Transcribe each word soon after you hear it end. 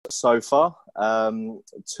so far.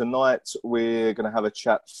 Tonight, we're going to have a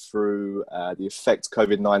chat through the effect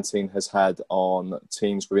COVID-19 has had on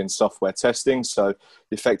teams within software testing. So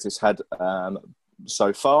the effect it's had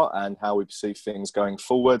so far and how we perceive things going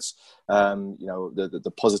forwards,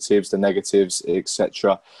 the positives, the negatives,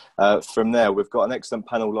 etc. From there, we've got an excellent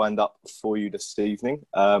panel lined up for you this evening.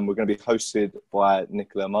 We're going to be hosted by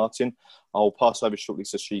Nicola Martin. I'll pass over shortly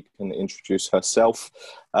so she can introduce herself.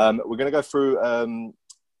 We're going to go through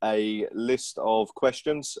a list of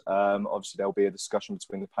questions. Obviously, there'll be a discussion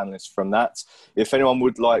between the panelists from that. If anyone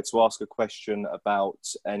would like to ask a question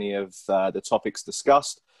about any of the topics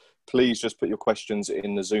discussed, please just put your questions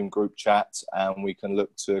in the Zoom group chat and we can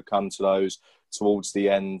look to come to those towards the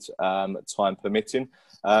end, time permitting.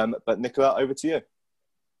 But Nicola, over to you.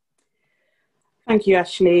 Thank you,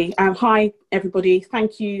 Ashley. Hi, everybody.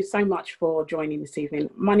 Thank you so much for joining this evening.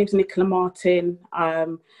 My name is Nicola Martin.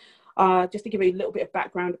 Just to give you a little bit of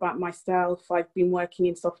background about myself, I've been working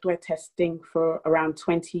in software testing for around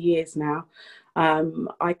 20 years now.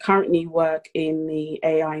 I currently work in the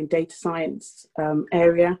AI and data science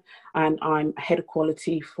area, and I'm head of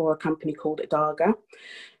quality for a company called Adarga.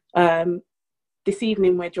 This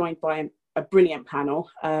evening, we're joined by a brilliant panel.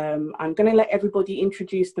 I'm going to let everybody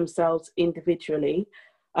introduce themselves individually.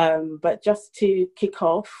 But just to kick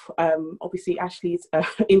off, obviously Ashley's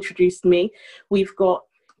introduced me. We've got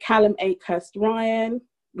Callum Akehurst Ryan,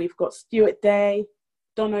 we've got Stuart Day,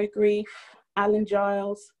 Dono Greef, Alan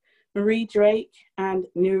Giles, Marie Drake, and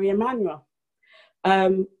Nuria Manuel.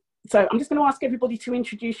 So I'm just going to ask everybody to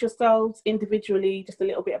introduce yourselves individually, just a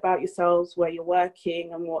little bit about yourselves, where you're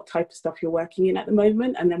working and what type of stuff you're working in at the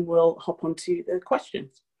moment, and then we'll hop on to the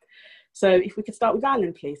questions. So if we could start with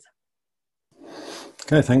Alan, please.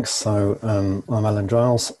 Okay, thanks. So I'm Alan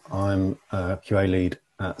Giles. I'm a QA lead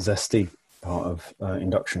at Zesty, part of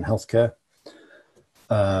Induction Healthcare.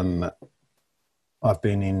 I've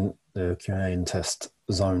been in the QA and test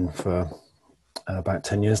zone for about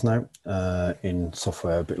 10 years now, in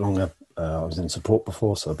software a bit longer. I was in support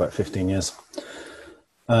before, so about 15 years.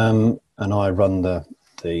 And I run the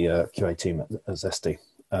QA team at Zesty.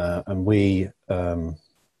 And we,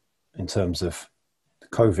 in terms of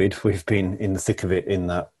COVID, we've been in the thick of it in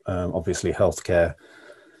that obviously healthcare,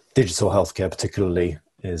 digital healthcare particularly,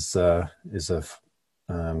 is a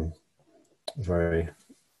very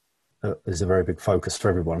big focus for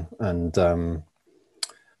everyone, and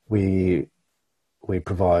we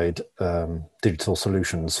provide digital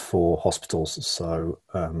solutions for hospitals. So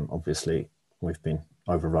obviously we've been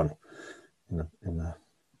overrun in the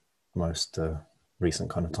most recent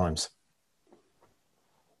kind of times.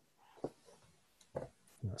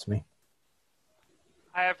 That's me.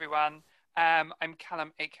 Hi everyone. I'm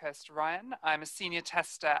Callum Akehurst Ryan. I'm a senior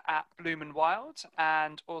tester at Bloom & Wild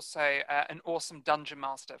and also an awesome dungeon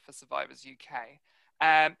master for Survivors UK.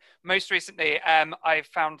 Most recently, I've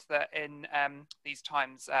found that in these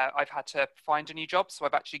times, I've had to find a new job. So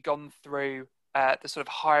I've actually gone through the sort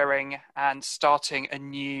of hiring and starting a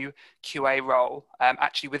new QA role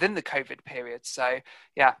actually within the COVID period. So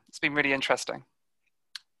yeah, it's been really interesting.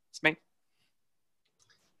 It's me.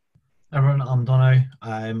 Everyone, I'm Dono.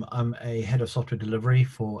 I'm a head of software delivery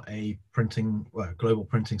for a global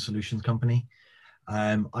printing solutions company.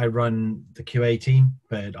 I run the QA team,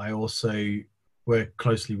 but I also work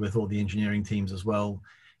closely with all the engineering teams as well,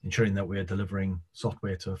 ensuring that we're delivering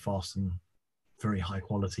software to a fast and very high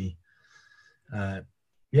quality.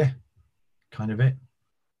 Yeah, kind of it.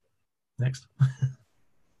 Next.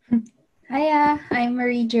 Hiya, I'm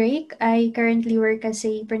Marie Drake. I currently work as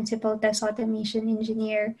a principal test automation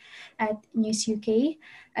engineer at News UK.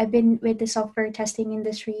 I've been with the software testing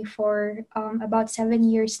industry for about 7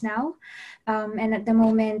 years now. And at the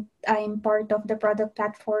moment, I'm part of the product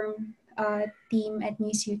platform team at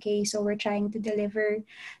News UK. So we're trying to deliver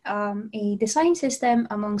a design system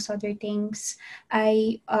amongst other things.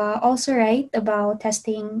 I also write about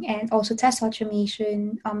testing and also test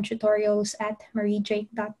automation tutorials at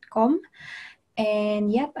mariedrake.com.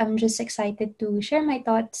 And yep, I'm just excited to share my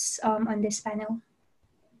thoughts on this panel.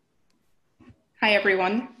 Hi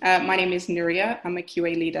everyone, my name is Nuria. I'm a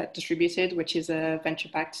QA lead at Distributed, which is a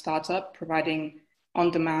venture-backed startup providing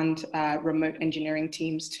on-demand remote engineering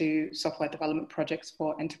teams to software development projects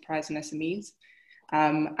for enterprise and SMEs.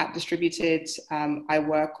 At Distributed, I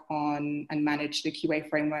work on and manage the QA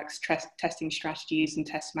frameworks, testing strategies, and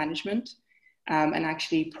test management. And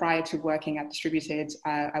actually, prior to working at Distributed,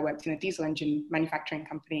 I worked in a diesel engine manufacturing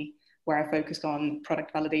company where I focused on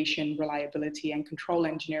product validation, reliability, and control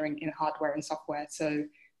engineering in hardware and software. So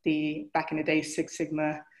back in the day, Six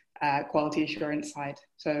Sigma quality assurance side.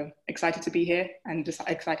 So excited to be here and just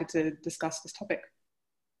excited to discuss this topic.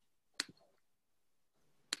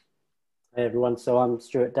 everyone. So I'm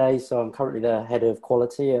Stuart Day. So I'm currently the head of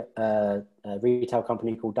quality at a retail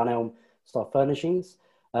company called Dunelm Staff Furnishings.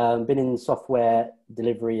 Been in software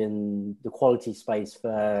delivery and the quality space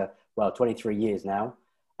for, well, 23 years now.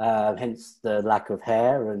 Hence the lack of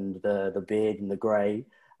hair and the beard and the grey.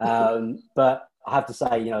 But I have to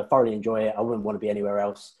say, you know, I thoroughly enjoy it. I wouldn't want to be anywhere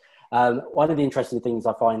else. One of the interesting things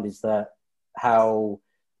I find is that how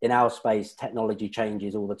in our space technology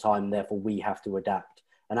changes all the time, therefore we have to adapt.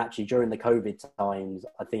 And actually during the COVID times,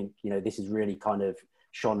 I think, you know, this is really kind of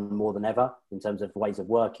shone more than ever in terms of ways of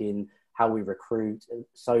working, how we recruit.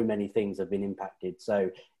 So many things have been impacted. So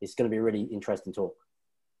it's going to be a really interesting talk.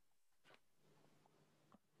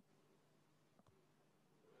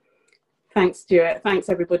 Thanks, Stuart. Thanks,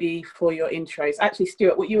 everybody, for your intros. Actually,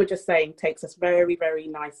 Stuart, what you were just saying takes us very, very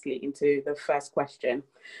nicely into the first question.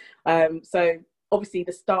 So obviously,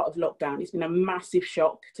 the start of lockdown, it's been a massive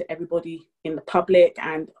shock to everybody in the public,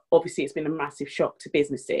 and obviously it's been a massive shock to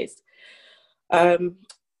businesses. Are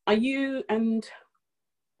you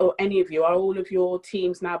or any of you, are all of your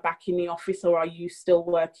teams now back in the office, or are you still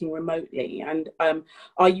working remotely? And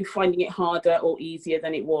are you finding it harder or easier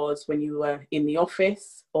than it was when you were in the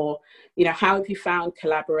office? Or, you know, how have you found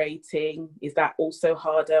collaborating? Is that also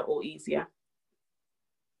harder or easier?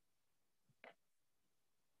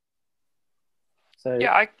 So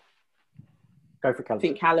yeah, go for Callum. I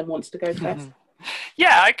think Callum wants to go first.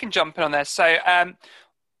 Yeah, I can jump in on this. So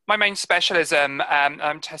my main specialism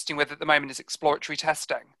I'm testing with at the moment is exploratory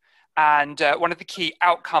testing. And one of the key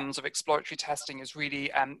outcomes of exploratory testing is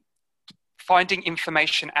really finding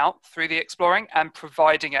information out through the exploring and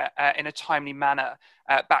providing it in a timely manner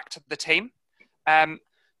back to the team.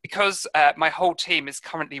 Because my whole team is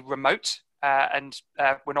currently remote and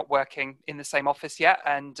we're not working in the same office yet,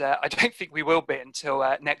 and I don't think we will be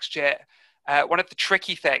until next year. One of the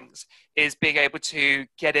tricky things is being able to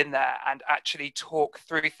get in there and actually talk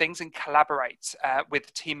through things and collaborate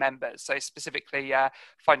with team members. So specifically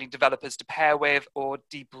finding developers to pair with or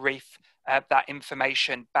debrief that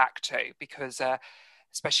information back to, because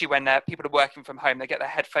especially when people are working from home, they get their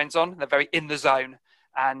headphones on, they're very in the zone,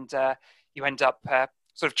 and you end up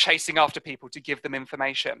sort of chasing after people to give them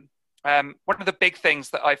information. One of the big things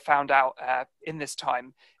that I found out in this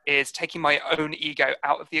time is taking my own ego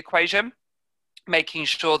out of the equation, making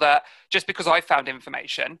sure that just because I found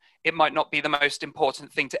information, it might not be the most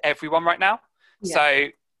important thing to everyone right now. Yeah. So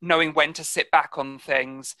knowing when to sit back on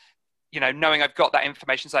things, you know, knowing I've got that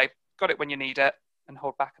information, say, got it when you need it, and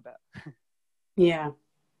hold back a bit. Yeah.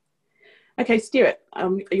 Okay, Stuart,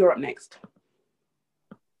 you're up next.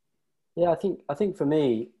 Yeah, I think for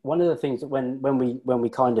me, one of the things that when we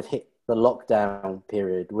kind of hit the lockdown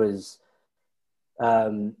period was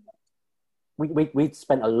we'd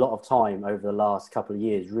spent a lot of time over the last couple of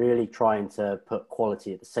years really trying to put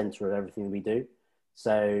quality at the center of everything we do.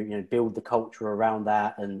 So, you know, build the culture around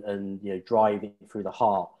that and you know, drive it through the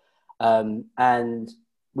heart. And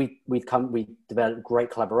we developed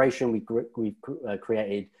great collaboration. We've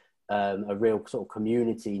created a real sort of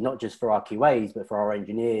community, not just for our QAs, but for our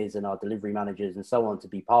engineers and our delivery managers and so on to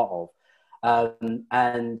be part of.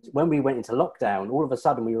 And when we went into lockdown, all of a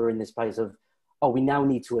sudden we were in this place of, oh, we now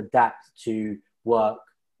need to adapt to work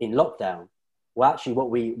in lockdown. Well, actually what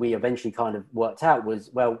we eventually kind of worked out was,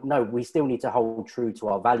 well, no, we still need to hold true to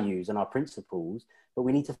our values and our principles, but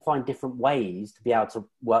we need to find different ways to be able to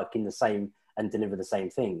work in the same and deliver the same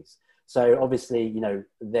things. So obviously, you know,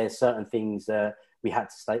 there's certain things that we had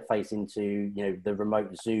to face into, you know, the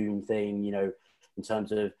remote Zoom thing, you know, in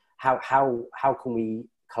terms of how can we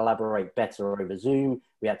collaborate better over Zoom.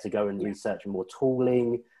 We had to go and research more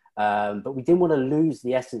tooling. But we didn't want to lose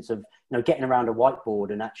the essence of, you know, getting around a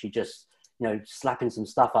whiteboard and actually just, you know, slapping some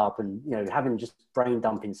stuff up and, you know, having just brain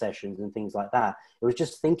dumping sessions and things like that. It was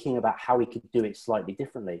just thinking about how we could do it slightly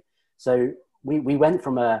differently. So we went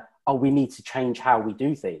from we need to change how we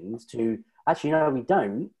do things to actually, no, we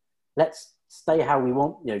don't. Let's stay how we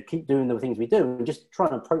want, you know, keep doing the things we do and just try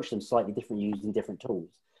and approach them slightly different using different tools.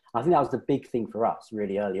 I think that was the big thing for us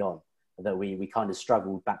really early on that we kind of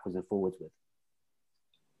struggled backwards and forwards with.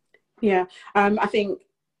 Yeah, I think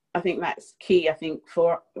that's key. I think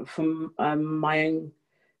from my own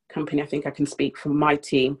company, I think I can speak for my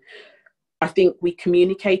team. I think we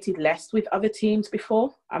communicated less with other teams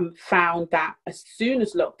before. Found that as soon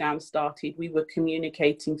as lockdown started, we were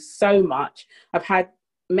communicating so much. I've had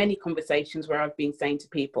many conversations where I've been saying to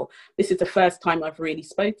people, "This is the first time I've really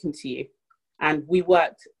spoken to you," and we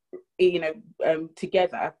worked, you know,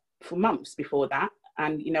 together for months before that.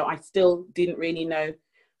 And you know, I still didn't really know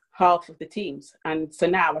half of the teams. And so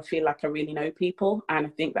now I feel like I really know people, and I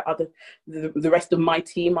think that the rest of my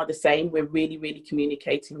team are the same. We're really, really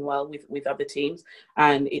communicating well with other teams,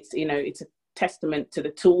 and it's, you know, it's a testament to the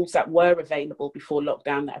tools that were available before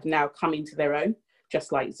lockdown that have now come into their own,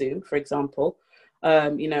 just like Zoom, for example,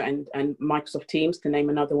 you know, and Microsoft Teams, to name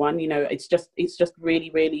another one. You know, it's just really,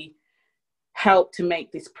 really helped to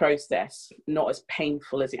make this process not as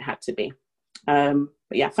painful as it had to be.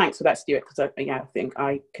 But yeah, thanks for that, Stuart, because I think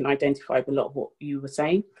I can identify with a lot of what you were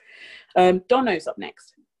saying. Dono's up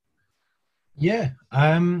next. Yeah,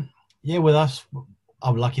 with us,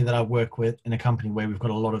 I'm lucky that I work in a company where we've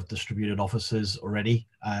got a lot of distributed offices already.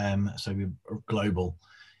 So we're global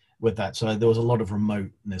with that. So there was a lot of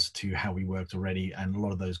remoteness to how we worked already, and a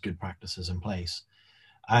lot of those good practices in place.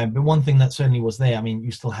 But one thing that certainly was there, I mean,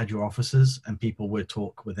 you still had your offices, and people would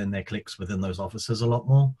talk within their cliques within those offices a lot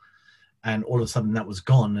more. And all of a sudden that was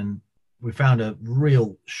gone, and we found a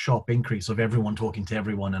real sharp increase of everyone talking to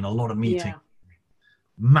everyone, and a lot of meeting,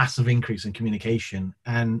 massive increase in communication.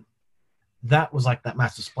 And that was like that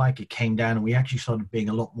massive spike. It came down, and we actually started being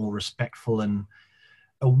a lot more respectful and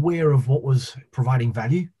aware of what was providing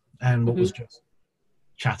value and what was just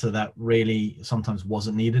chatter that really sometimes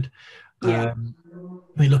wasn't needed. I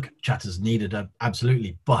mean, look, chatter's needed,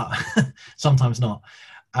 absolutely, but sometimes not.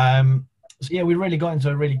 So yeah, we really got into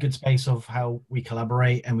a really good space of how we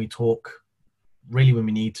collaborate, and we talk really when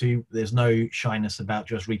we need to. There's no shyness about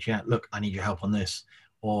just reaching out. Look, I need your help on this,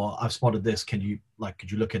 or I've spotted this. Could you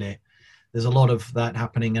look at it? There's a lot of that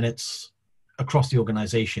happening, and it's across the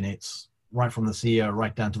organization. It's right from the CEO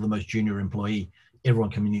right down to the most junior employee. Everyone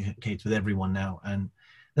communicates with everyone now, and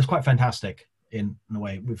that's quite fantastic in a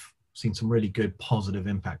way. We've seen some really good positive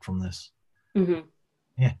impact from this. Yeah,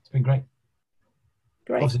 it's been great.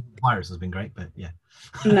 Great. Obviously, the virus has been great, but yeah.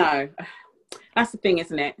 No, that's the thing,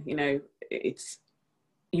 isn't it? You know,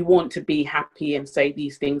 you want to be happy and say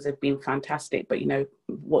these things have been fantastic, but you know,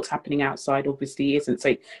 what's happening outside obviously isn't. So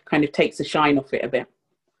it kind of takes the shine off it a bit.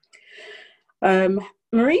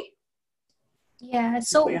 Marie? Yeah,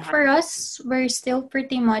 so for us, we're still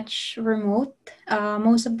pretty much remote.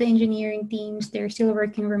 Most of the engineering teams, they're still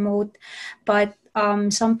working remote, but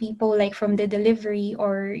some people, like from the delivery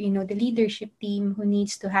or, you know, the leadership team, who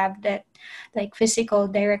needs to have that like physical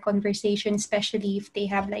direct conversation, especially if they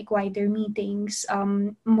have like wider meetings.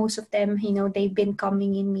 Most of them, you know, they've been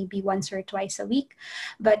coming in maybe once or twice a week,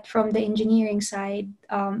 but from the engineering side,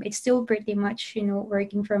 it's still pretty much, you know,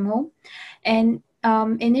 working from home. And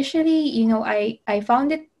initially, you know, I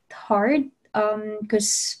found it hard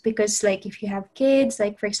because like if you have kids,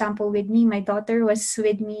 like for example with me, my daughter was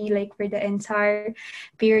with me like for the entire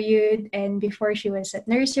period, and before she was at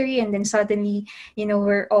nursery, and then suddenly, you know,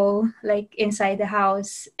 we're all like inside the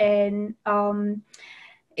house, and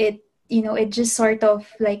it just sort of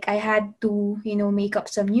like I had to, you know, make up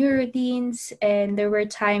some new routines, and there were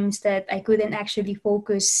times that I couldn't actually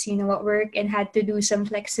focus, you know, at work, and had to do some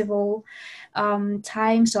flexible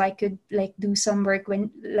time so I could like do some work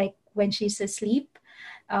when she's asleep.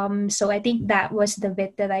 So I think that was the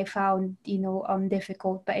bit that I found, you know,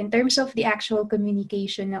 difficult. But in terms of the actual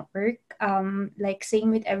communication at work, like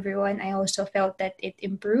same with everyone, I also felt that it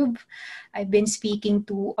improved. I've been speaking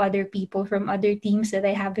to other people from other teams that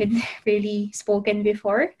I haven't really spoken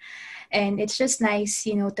before. And it's just nice,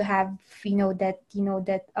 you know, to have,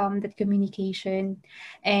 that communication.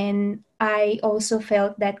 And I also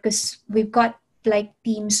felt that because we've got like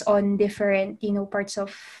teams on different, you know, parts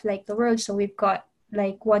of like the world. So we've got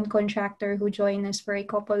like one contractor who joined us for a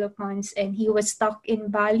couple of months, and he was stuck in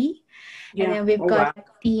Bali. Yeah. And then we've got a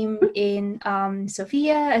team in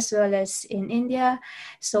Sofia as well as in India.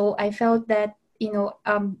 So I felt that, you know,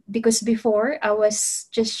 because before I was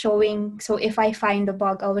just showing, so if I find a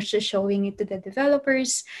bug, I was just showing it to the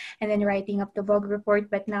developers and then writing up the bug report.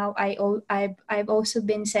 But now I've also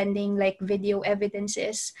been sending like video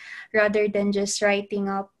evidences rather than just writing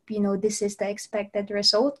up, you know, this is the expected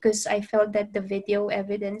result, because I felt that the video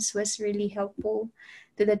evidence was really helpful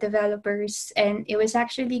to the developers. And it was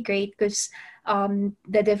actually great because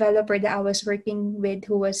the developer that I was working with,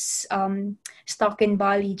 who was stuck in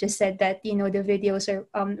Bali, just said that, you know, the videos were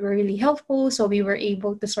really helpful. So we were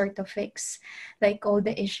able to sort of fix like all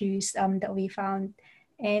the issues that we found.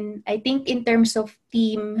 And I think in terms of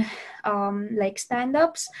team like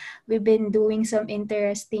stand-ups, we've been doing some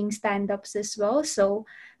interesting stand-ups as well. So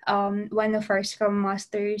one of our Scrum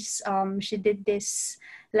Masters, she did this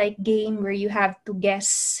like game where you have to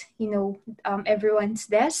guess, you know, everyone's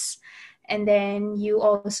desk. and then you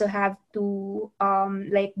also have to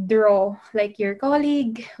like draw like your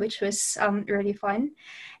colleague, which was really fun.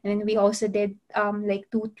 And then we also did like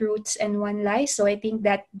 2 truths and 1 lie. So I think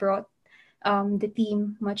that brought the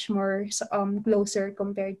team much more closer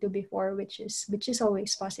compared to before, which is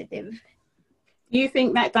always positive. Do you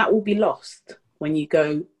think that that will be lost when you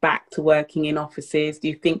go back to working in offices? Do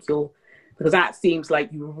you think you'll, because that seems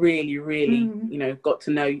like you really, you know, got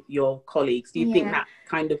to know your colleagues. Do you think that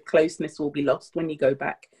kind of closeness will be lost when you go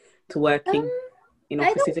back to working in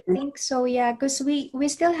offices? I don't think so, yeah, because we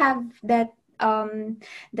still have that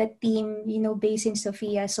that team, you know, based in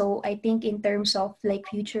Sofia. So I think in terms of like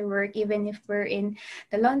future work, even if we're in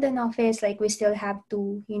the London office, like we still have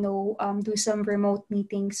to, you know, do some remote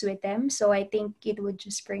meetings with them. So I think it would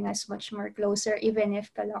just bring us much more closer, even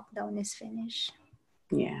if the lockdown is finished.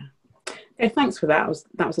 Yeah. Okay, thanks for that.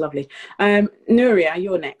 That was lovely. Nuria,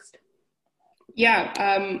 you're next. Yeah,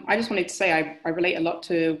 I just wanted to say I relate a lot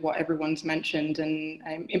to what everyone's mentioned, and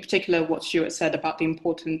in particular what Stuart said about the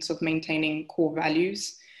importance of maintaining core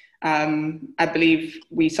values. I believe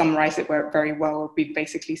we summarized it very well. We've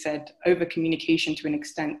basically said over communication to an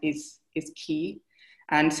extent is key.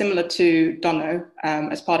 And similar to Dono,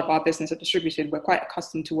 as part of our business at Distributed, we're quite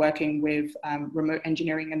accustomed to working with remote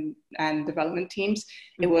engineering and development teams.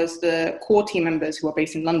 It was the core team members who are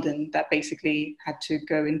based in London that basically had to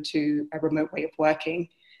go into a remote way of working.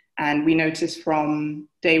 And we noticed from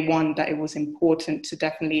day one that it was important to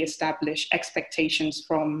definitely establish expectations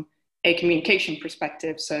from a communication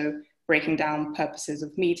perspective. So breaking down purposes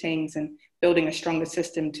of meetings and building a stronger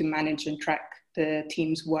system to manage and track the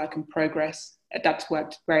team's work and progress. That's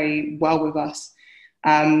worked very well with us.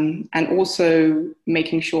 And also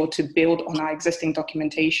making sure to build on our existing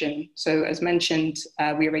documentation. So as mentioned,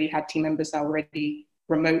 we already had team members that were already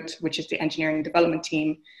remote, which is the engineering and development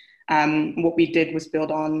team. What we did was build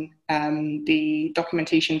on the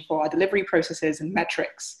documentation for our delivery processes and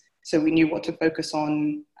metrics. So we knew what to focus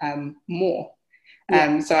on more.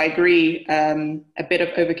 So I agree, a bit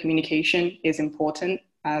of over communication is important.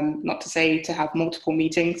 Not to say to have multiple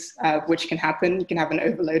meetings, which can happen. You can have an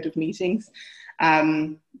overload of meetings.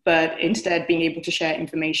 But instead being able to share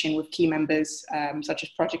information with key members, such as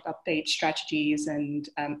project updates, strategies, and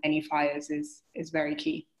any fires is very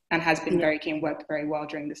key, and has been very key and worked very well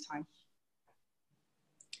during this time.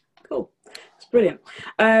 Cool. It's brilliant.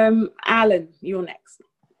 Alan, you're next.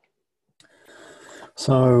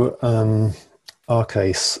 So our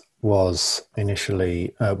case was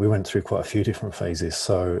initially, we went through quite a few different phases.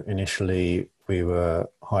 So initially we were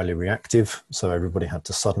highly reactive. So everybody had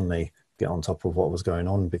to suddenly get on top of what was going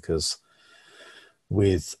on, because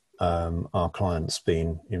with our clients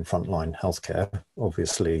being in frontline healthcare,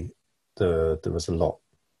 obviously there was a lot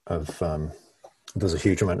of, there's a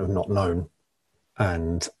huge amount of not known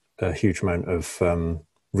and a huge amount of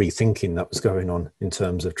rethinking that was going on in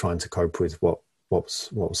terms of trying to cope with what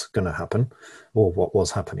was going to happen, or what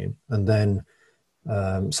was happening. And then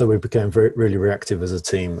so we became really reactive as a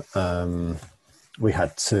team. We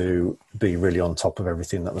had to be really on top of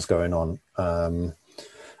everything that was going on,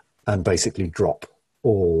 and basically drop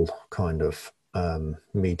all kind of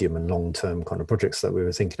medium and long-term kind of projects that we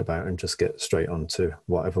were thinking about, and just get straight onto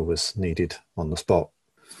whatever was needed on the spot.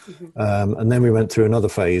 And then we went through another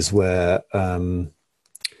phase where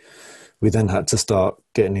we then had to start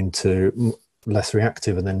getting into less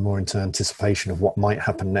reactive and then more into anticipation of what might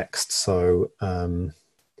happen next. So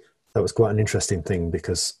that was quite an interesting thing,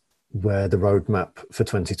 because where the roadmap for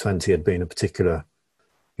 2020 had been a particular,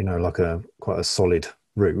 you know, like quite a solid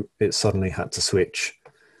route, it suddenly had to switch.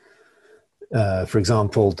 For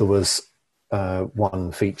example, there was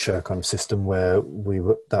one feature kind of system where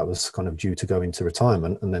that was kind of due to go into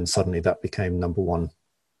retirement, and then suddenly that became number one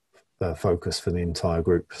focus for the entire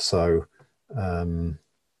group. So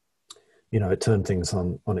you know, it turned things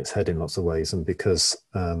on its head in lots of ways. And because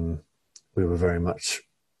we were very much,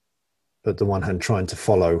 at the one hand, trying to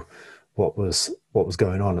follow what was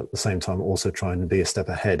going on, at the same time also trying to be a step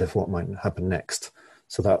ahead of what might happen next.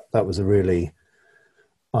 So that was a really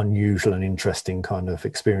unusual and interesting kind of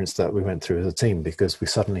experience that we went through as a team, because we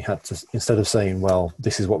suddenly had to, instead of saying, well,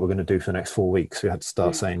 this is what we're going to do for the next 4 weeks, we had to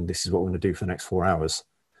start saying, this is what we're going to do for the next 4 hours.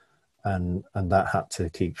 And that had to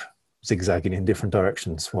keep zigzagging in different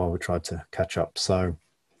directions while we tried to catch up. So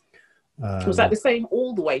was that the same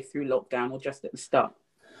all the way through lockdown, or just at the start?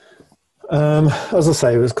 As I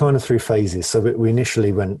say, it was kind of through phases. So we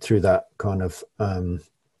initially went through that kind of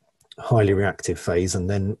highly reactive phase, and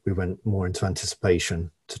then we went more into anticipation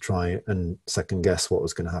to try and second guess what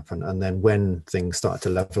was going to happen. And then when things started to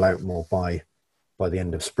level out more by the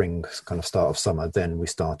end of spring, kind of start of summer, then we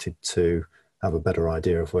started to have a better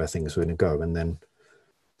idea of where things were going to go, and then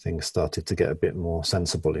things started to get a bit more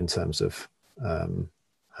sensible in terms of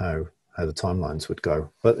how the timelines would go.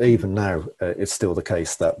 But even now, it's still the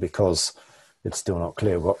case that because it's still not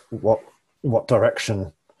clear what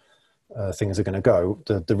direction things are going to go,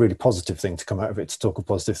 the really positive thing to come out of it, to talk of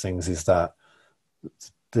positive things, is that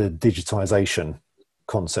the digitization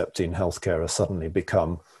concept in healthcare has suddenly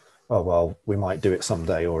become, oh, well, we might do it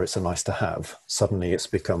someday, or it's a nice to have. Suddenly it's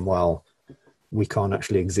become, well, we can't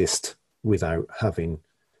actually exist without having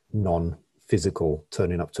non-physical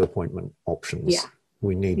turning up to appointment options. Yeah.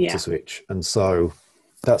 We need to switch. And so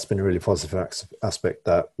that's been a really positive aspect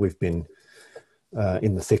that we've been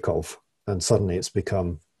in the thick of. And suddenly it's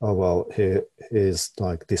become, oh, well, here's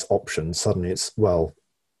like this option. Suddenly it's, well,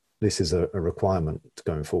 this is a requirement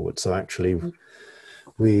going forward. So actually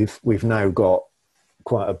we've now got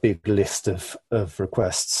quite a big list of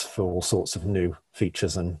requests for all sorts of new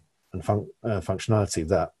features and functionality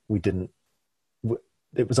that we didn't.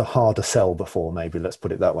 It was a harder sell before, maybe, let's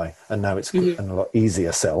put it that way, and now it's a lot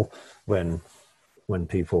easier sell when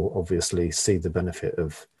people obviously see the benefit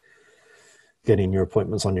of getting your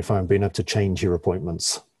appointments on your phone, being able to change your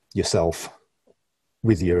appointments yourself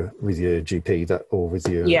with your GP, that, or with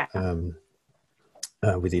your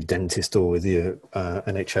with your dentist, or with your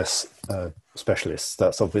NHS specialists.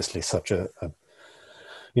 That's obviously such a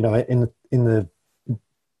you know,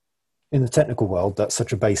 in the technical world, that's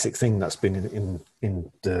such a basic thing that's been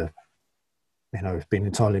in the, you know, it's been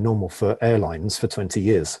entirely normal for airlines for 20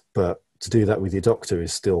 years. But to do that with your doctor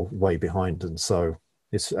is still way behind. And so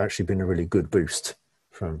it's actually been a really good boost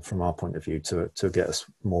from our point of view to get us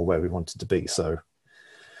more where we wanted to be. So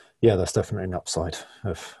yeah, that's definitely an upside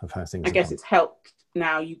of how things I guess gone. It's helped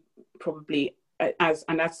now. You probably, as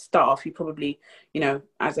staff, you probably, you know,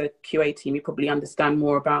 as a QA team, you probably understand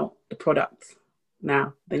more about the product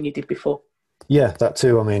now than you did before. Yeah, that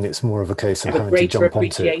too. I mean, it's more of a case of having to jump onto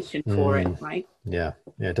it. Appreciation for it, right? Yeah,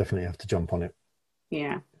 definitely have to jump on it.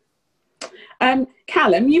 Yeah.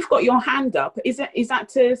 Callum, you've got your hand up. Is that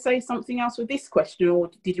to say something else with this question,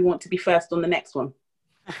 or did you want to be first on the next one?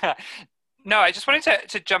 No, I just wanted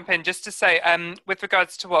to jump in just to say, with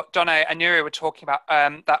regards to what Dono and Nuria were talking about,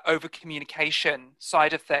 that over-communication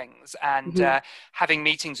side of things and having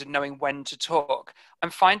meetings and knowing when to talk.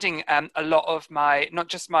 I'm finding a lot of not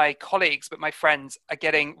just my colleagues, but my friends are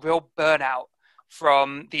getting real burnout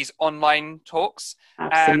from these online talks.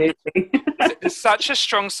 Absolutely. There's such a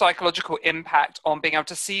strong psychological impact on being able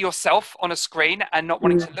to see yourself on a screen and not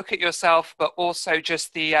wanting to look at yourself, but also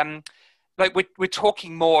just the... like we're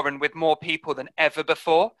talking more and with more people than ever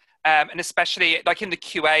before, and especially like in the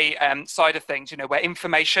QA side of things, you know, where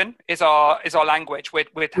information is our language.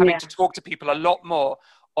 We're having to talk to people a lot more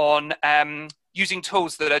on using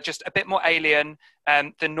tools that are just a bit more alien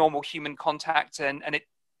than normal human contact, and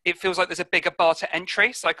it feels like there's a bigger bar to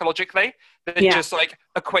entry psychologically than just like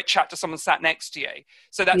a quick chat to someone sat next to you.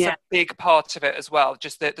 So that's a big part of it as well,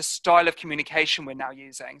 just the style of communication we're now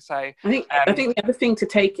using. So I think the other thing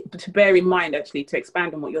to bear in mind, actually, to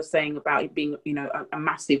expand on what you're saying about it being, you know, a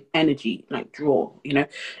massive energy like draw, you know,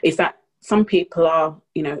 is that some people are,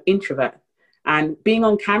 you know, introvert, and being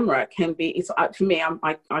on camera can be, it's for me,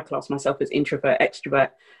 I class myself as introvert, extrovert,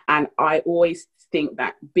 and I always think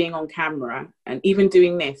that being on camera and even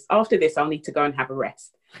doing this, after this, I'll need to go and have a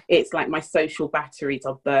rest. It's like my social batteries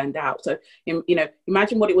are burned out. So, you know,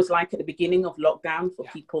 imagine what it was like at the beginning of lockdown for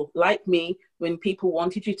people like me, when people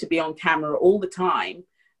wanted you to be on camera all the time.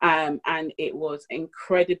 And it was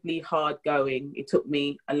incredibly hard going. It took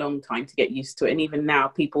me a long time to get used to it. And even now,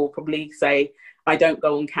 people probably say I don't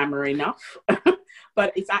go on camera enough,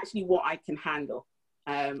 but it's actually what I can handle.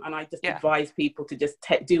 And I just advise people to just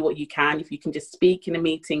do what you can. If you can just speak in a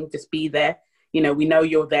meeting, just be there. You know, we know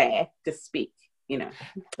you're there, just speak, you know.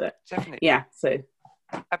 But, definitely. Yeah, so.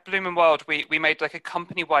 At Bloom and World, we made like a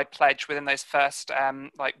company-wide pledge within those first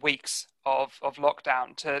like weeks of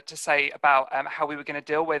lockdown to say about how we were going to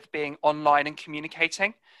deal with being online and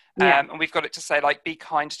communicating. And we've got it to say, like, be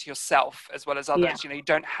kind to yourself as well as others. You know, you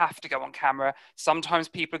don't have to go on camera. Sometimes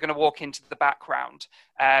people are going to walk into the background.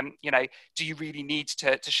 You know, do you really need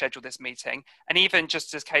to schedule this meeting? And even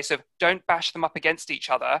just as a case of, don't bash them up against each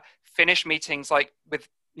other. Finish meetings like with,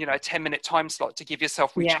 you know, a 10-minute time slot to give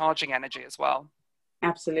yourself recharging energy as well.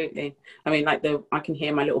 Absolutely. I mean, like I can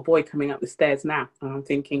hear my little boy coming up the stairs now, and I'm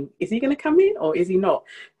thinking, is he going to come in or is he not?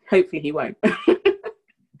 Hopefully he won't.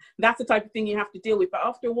 That's the type of thing you have to deal with. But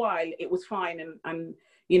after a while, it was fine. And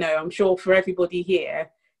you know, I'm sure for everybody here,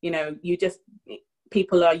 you know,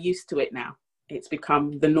 people are used to it now. It's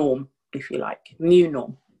become the norm, if you like, new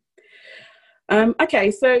norm.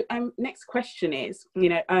 Okay, so next question is, you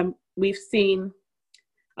know, we've seen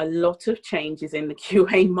a lot of changes in the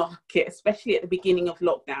QA market, especially at the beginning of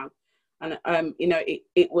lockdown. And, you know,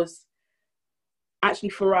 it was actually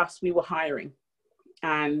for us, we were hiring.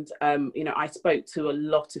 And, you know, I spoke to a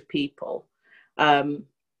lot of people. And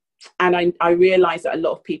I realized that a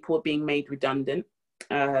lot of people were being made redundant.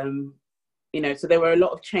 You know, so there were a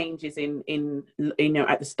lot of changes in you know,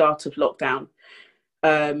 at the start of lockdown.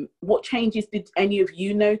 What changes did any of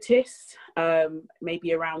you notice?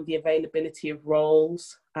 Maybe around the availability of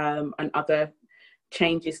roles and other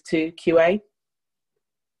changes to QA?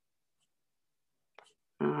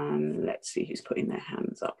 Let's see who's putting their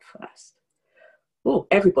hands up first. Oh,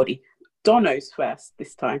 everybody. Dono's first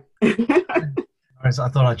this time. I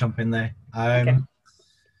thought I'd jump in there. Okay.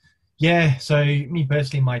 Yeah, so me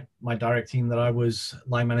personally, my direct team that I was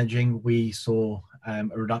line managing, we saw a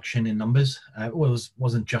reduction in numbers. Well, it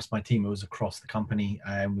wasn't just my team, it was across the company.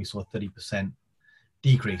 We saw a 30%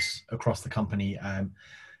 decrease across the company. And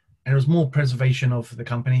it was more preservation of the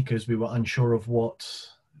company because we were unsure of what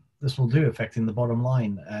this will do affecting the bottom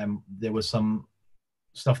line. There was some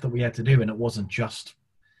stuff that we had to do, and it wasn't just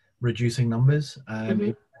reducing numbers. It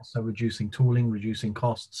was also reducing tooling, reducing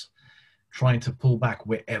costs, trying to pull back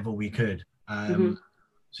wherever we could. So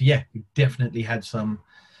yeah, we definitely had some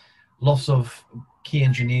loss of key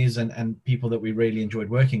engineers and people that we really enjoyed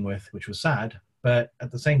working with, which was sad. But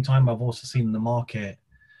at the same time, I've also seen in the market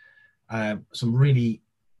some really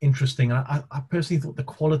interesting, I personally thought the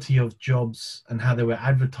quality of jobs and how they were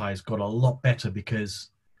advertised got a lot better because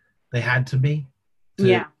they had to be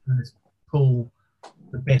to pull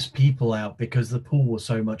the best people out because the pool was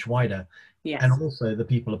so much wider. Yes. And also the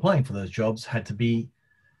people applying for those jobs had to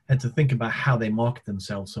think about how they market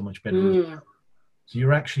themselves so much better. So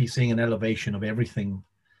you're actually seeing an elevation of everything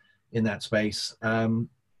in that space.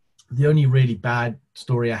 The only really bad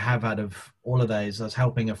story I have out of all of that is I was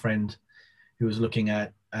helping a friend who was looking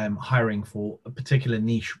at hiring for a particular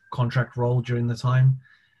niche contract role during the time.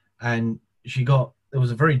 And there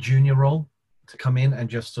was a very junior role to come in and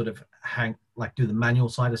just sort of do the manual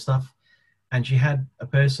side of stuff. And she had a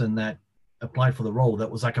person that applied for the role that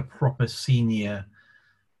was like a proper senior,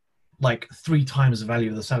 like 3 times the value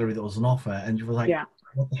of the salary that was on offer. And you were like,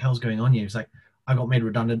 what the hell's going on here? It's like, I got made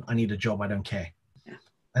redundant. I need a job. I don't care. Yeah.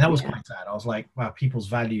 And that was quite sad. I was like, wow, people's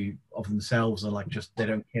value of themselves are like, just, they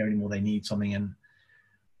don't care anymore. They need something. And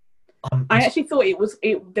I actually thought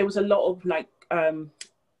there was a lot of like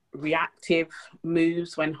reactive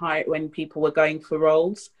moves when people were going for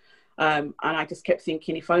roles. And I just kept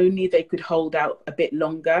thinking, if only they could hold out a bit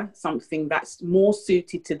longer, something that's more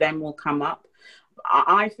suited to them will come up.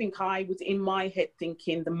 I think I was in my head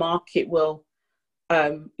thinking the market will,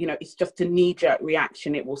 you know, it's just a knee-jerk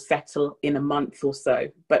reaction. It will settle in a month or so.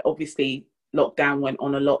 But obviously, lockdown went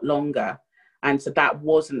on a lot longer. And so that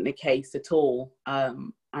wasn't the case at all.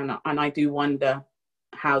 And I do wonder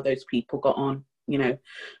how those people got on, you know,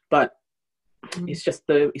 but it's just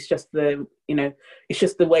the you know, it's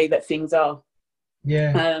just the way that things are.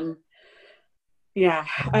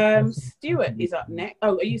 Stuart is up next.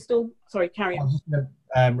 Oh, are you still, sorry, carry on. I was just going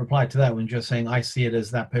to reply to that one, just saying I see it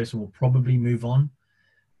as that person will probably move on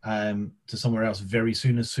to somewhere else very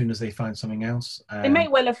soon as they find something else. They may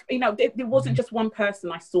well have, you know, there wasn't just one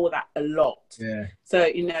person. I saw that a lot. Yeah. So,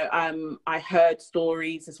 you know, I heard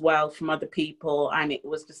stories as well from other people, and it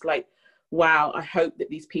was just like, wow, I hope that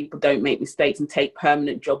these people don't make mistakes and take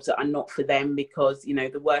permanent jobs that are not for them, because, you know,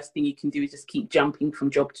 the worst thing you can do is just keep jumping from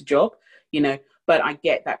job to job, you know. But I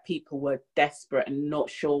get that people were desperate and not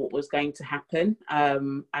sure what was going to happen.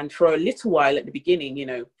 And for a little while at the beginning, you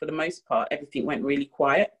know, for the most part, everything went really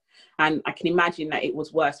quiet. And I can imagine that it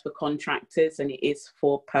was worse for contractors than it is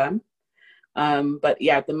for perm. But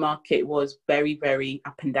yeah, the market was very, very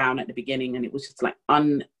up and down at the beginning, and it was just like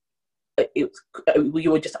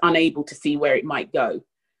you were just unable to see where it might go.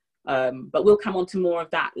 But we'll come on to more of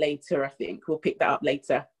that later. I think we'll pick that up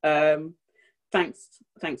later. Thanks,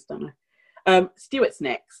 Donna. Stuart's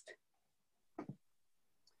next.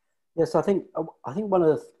 Yes, I think one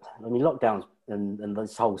of lockdowns and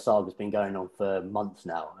this whole saga's been going on for months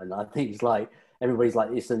now, and I think it's like everybody's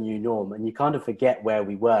like, it's the new norm, and you kind of forget where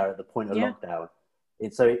we were at the point of lockdown.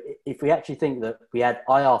 And so if we actually think that we had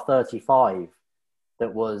IR35,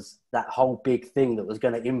 that was that whole big thing that was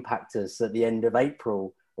going to impact us at the end of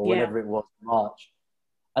April or whenever it was, March,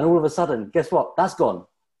 and all of a sudden, guess what? That's gone.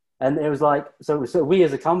 And it was like, so we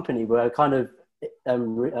as a company were kind of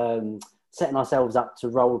setting ourselves up to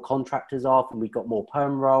roll contractors off, and we got more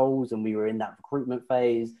perm roles, and we were in that recruitment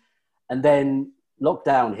phase. And then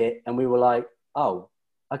lockdown hit, and we were like, oh,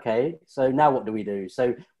 okay, so now what do we do?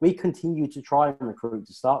 So we continued to try and recruit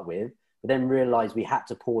to start with, but then realised we had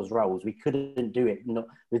to pause roles. We couldn't do it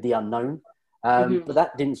with the unknown. But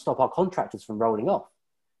that didn't stop our contractors from rolling off.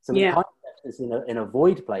 So we kind of left us in a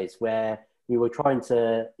void place where we were trying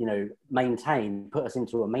to, maintain, put us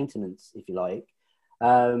into a maintenance, if you like.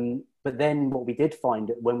 But then what we did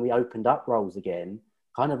find when we opened up roles again,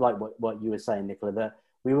 kind of like what you were saying, Nicola, that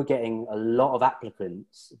we were getting a lot of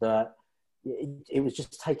applicants that it was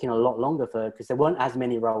just taking a lot longer because there weren't as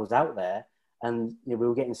many roles out there. And we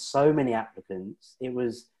were getting so many applicants. It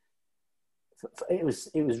was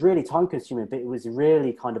really time consuming, but it was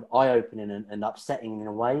really kind of eye opening and upsetting in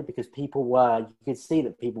a way, because you could see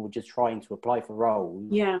that people were just trying to apply for roles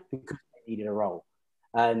because they needed a role.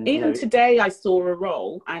 And even today I saw a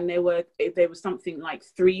role and there was something like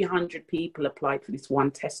 300 people applied for this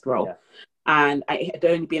one test role. And it had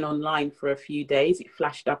only been online for a few days. It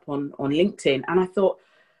flashed up on LinkedIn, and I thought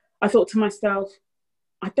to myself,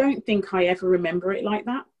 I don't think I ever remember it like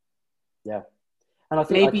that. Yeah. And I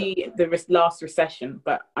think maybe the last recession,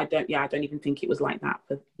 but I don't even think it was like that.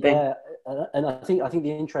 But then. Yeah, and I think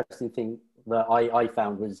the interesting thing that I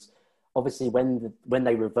found was obviously when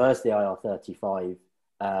they reversed the IR35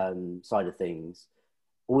 side of things,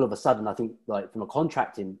 all of a sudden I think, like, from a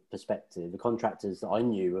contracting perspective, the contractors that I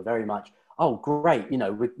knew were very much, oh great,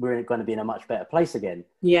 we're going to be in a much better place again.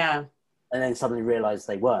 Yeah. And then suddenly realised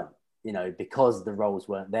they weren't, because the roles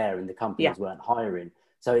weren't there and the companies weren't hiring.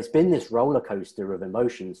 So it's been this roller coaster of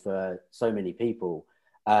emotions for so many people.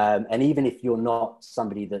 And even if you're not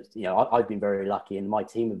somebody that, I've been very lucky, and my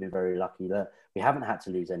team have been very lucky that we haven't had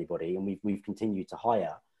to lose anybody, and we've continued to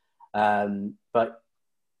hire. But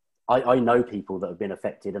I know people that have been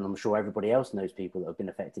affected, and I'm sure everybody else knows people that have been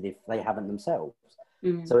affected if they haven't themselves.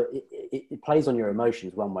 So it plays on your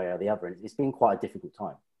emotions one way or the other. And it's been quite a difficult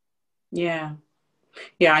time. Yeah.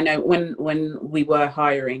 Yeah, I know when we were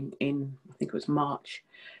hiring in, I think it was March,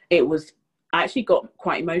 I actually got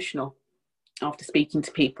quite emotional after speaking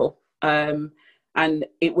to people. And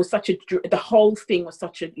it was the whole thing was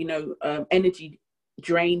such a, energy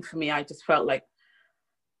drain for me. I just felt like,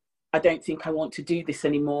 I don't think I want to do this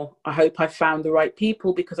anymore. I hope I found the right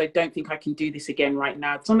people, because I don't think I can do this again right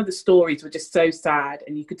now. Some of the stories were just so sad,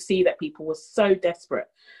 and you could see that people were so desperate.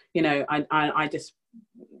 I just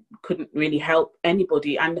couldn't really help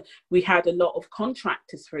anybody. And we had a lot of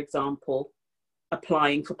contractors, for example,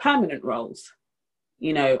 applying for permanent roles,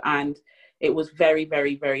 and it was very,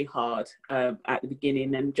 very, very hard at the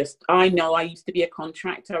beginning. And I know I used to be a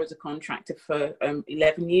contractor. I was a contractor for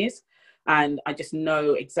 11 years. And I just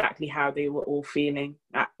know exactly how they were all feeling.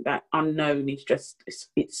 That unknown is just,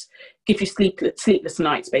 it's gives you sleepless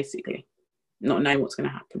nights, basically, not knowing what's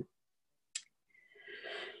going to happen.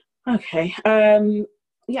 Okay.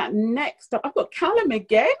 Next up, I've got Callum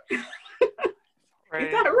again. Right.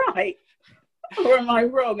 Is that right? Or am I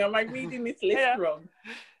wrong? Am I reading this list wrong?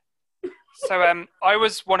 So I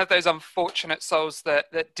was one of those unfortunate souls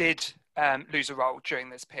that did lose a role during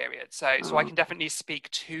this period. So I can definitely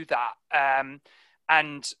speak to that.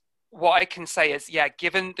 And what I can say is,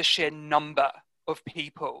 given the sheer number of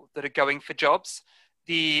people that are going for jobs,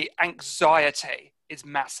 the anxiety is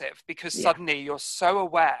massive, because suddenly you're so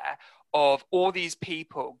aware of all these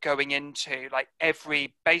people going into like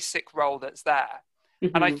every basic role that's there.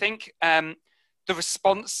 And I think the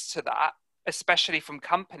response to that, especially from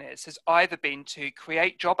companies, has either been to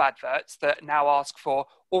create job adverts that now ask for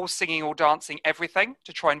all singing, all dancing, everything,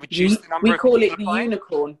 to try and reduce the number of people. We call it the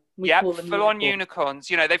unicorn. Yeah, full-on unicorns.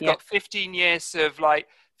 They've got 15 years of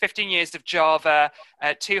Java,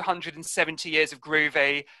 270 years of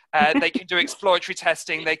Groovy. They can do exploratory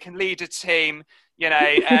testing. They can lead a team.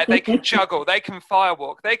 They can juggle. They can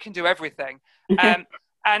firewalk. They can do everything.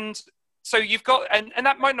 And so you've got, and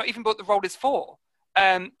that might not even be what the role is for.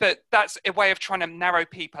 But that's a way of trying to narrow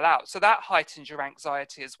people out. So that heightens your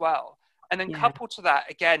anxiety as well. And then coupled to that,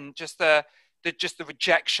 again, just the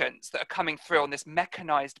rejections that are coming through on this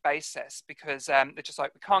mechanized basis, because they're just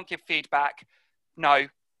like, we can't give feedback. No.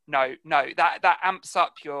 That amps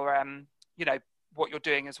up your, what you're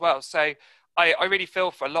doing as well. So I really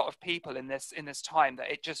feel for a lot of people in this time that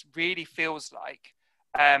it just really feels like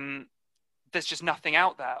there's just nothing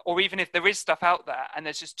out there, or even if there is stuff out there and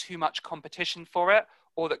there's just too much competition for it,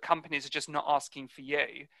 or that companies are just not asking for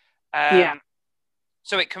you.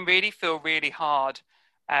 So it can really feel really hard.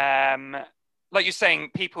 Like you're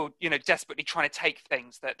saying, people, desperately trying to take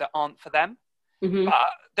things that aren't for them. But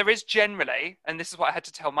there is generally, and this is what I had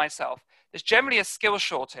to tell myself, there's generally a skill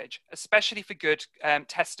shortage, especially for good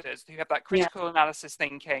testers who have that critical analysis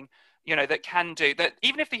thinking, that can do that.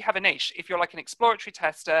 Even if you have a niche, if you're like an exploratory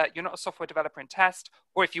tester, you're not a software developer in test,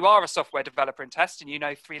 or if you are a software developer in test and you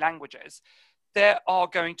know 3 languages, there are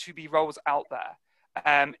going to be roles out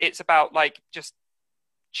there. It's about like just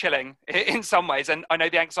chilling in some ways. And I know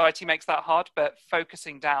the anxiety makes that hard, but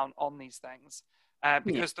focusing down on these things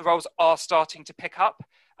because the roles are starting to pick up.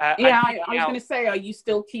 I was going to say, are you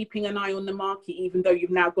still keeping an eye on the market, even though you've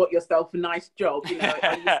now got yourself a nice job? You know,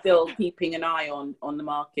 are you still keeping an eye on the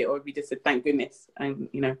market, or have you just said, thank goodness, and,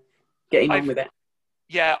 you know, getting on with it?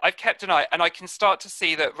 Yeah, I've kept an eye, and I can start to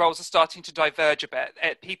see that roles are starting to diverge a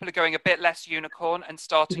bit. People are going a bit less unicorn and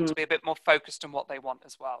starting to be a bit more focused on what they want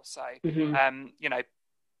as well. So, you know,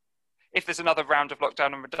 if there's another round of lockdown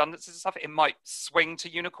and redundancies and stuff, it might swing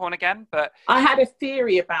to unicorn again. But I had a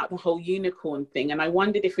theory about the whole unicorn thing, and I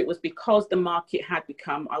wondered if it was because the market had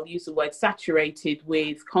become, I'll use the word, saturated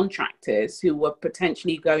with contractors who were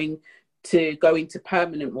potentially going to go into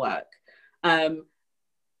permanent work.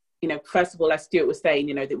 You know, first of all, as Stuart was saying,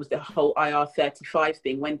 you know, there was the whole IR35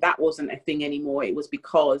 thing. When that wasn't a thing anymore, it was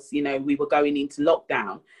because, you know, we were going into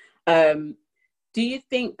lockdown. Do you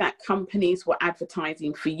think that companies were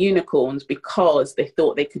advertising for unicorns because they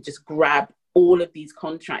thought they could just grab all of these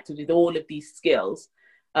contractors with all of these skills?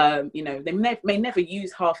 You know, they may never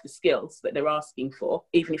use half the skills that they're asking for,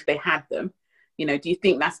 even if they had them. You know, do you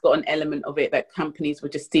think that's got an element of it, that companies were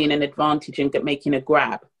just seeing an advantage and making a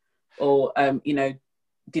grab? Or, you know,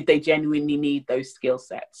 did they genuinely need those skill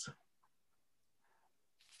sets?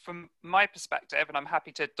 From my perspective, and I'm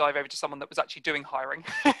happy to dive over to someone that was actually doing hiring,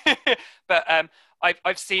 but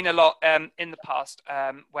I've seen a lot in the past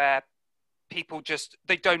where people just,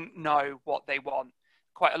 they don't know what they want.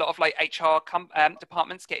 Quite a lot of like HR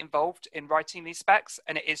departments get involved in writing these specs,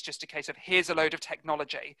 and it is just a case of here's a load of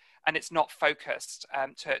technology, and it's not focused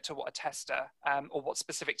to what a tester or what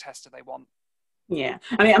specific tester they want. Yeah,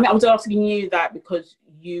 I mean, I was asking you that because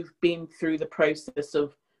you've been through the process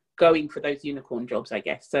of going for those unicorn jobs, I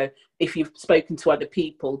guess. So if you've spoken to other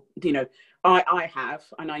people, you know, I have,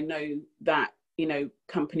 and I know that, you know,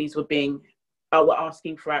 companies were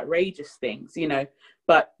asking for outrageous things, you know,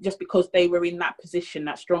 but just because they were in that position,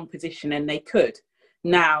 that strong position, and they could.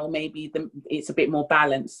 Now maybe it's a bit more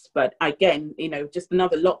balanced, but again, you know, just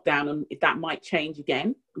another lockdown, and that might change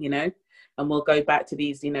again, you know, and we'll go back to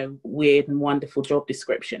these, you know, weird and wonderful job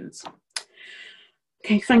descriptions.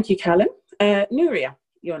 Okay, thank you, Callum. Nuria,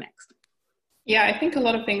 you're next. Yeah, I think a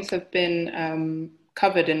lot of things have been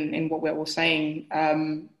covered in what we're all saying.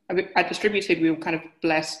 At Distributed, we were kind of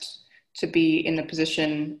blessed to be in a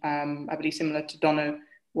position, I believe similar to Dono,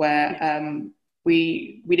 where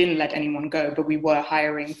we didn't let anyone go, but we were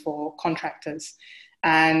hiring for contractors.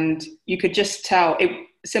 And you could just tell,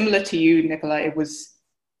 similar to you, Nicola, it was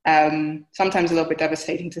sometimes a little bit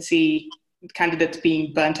devastating to see candidates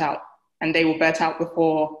being burnt out, and they were burnt out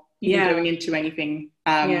before even going into anything.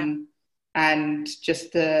 And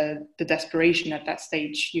just the desperation at that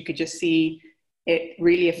stage, you could just see it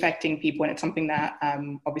really affecting people. And it's something that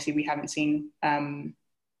obviously we haven't seen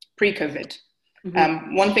pre-COVID.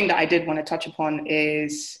 One thing that I did want to touch upon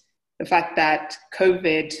is the fact that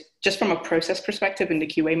COVID, just from a process perspective in the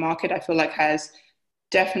QA market, I feel like has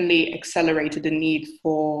definitely accelerated the need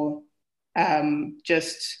for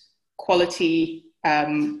just quality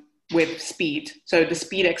with speed. So the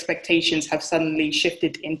speed expectations have suddenly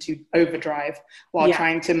shifted into overdrive while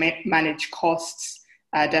trying to manage costs,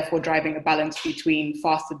 therefore driving a balance between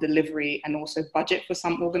faster delivery and also budget for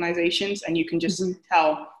some organizations. And you can just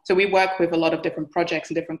tell. So we work with a lot of different projects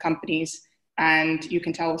and different companies, and you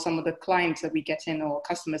can tell some of the clients that we get in or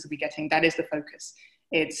customers that we get in, that is the focus.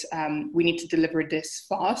 It's we need to deliver this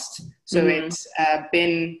fast. So it's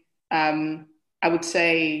been, I would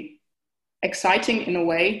say, exciting in a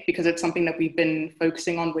way, because it's something that we've been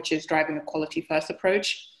focusing on, which is driving a quality first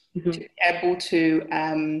approach, to be able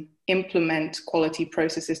to implement quality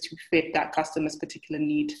processes to fit that customer's particular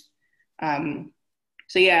need.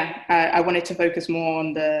 So yeah, I wanted to focus more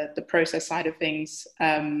on the process side of things,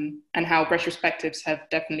 and how retrospectives have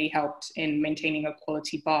definitely helped in maintaining a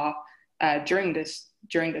quality bar during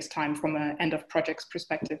this time from an end of projects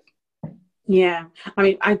perspective. Yeah, I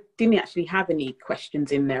mean, I didn't actually have any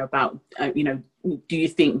questions in there about, you know, do you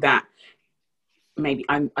think that maybe,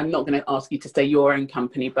 I'm not going to ask you to say your own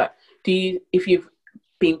company, but do you, if you've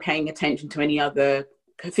been paying attention to any other,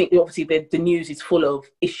 I think obviously the news is full of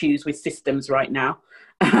issues with systems right now,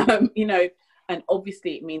 you know, and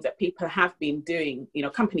obviously it means that people have been doing, you know,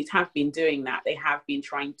 companies have been doing that. They have been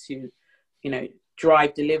trying to, you know,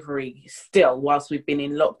 drive delivery still whilst we've been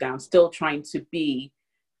in lockdown, still trying to be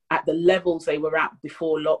at the levels they were at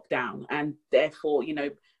before lockdown, and therefore, you know,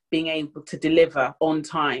 being able to deliver on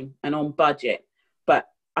time and on budget. But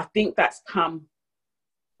I think that's come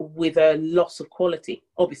with a loss of quality.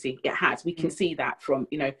 Obviously it has. We can see that from,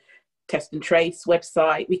 you know, Test and Trace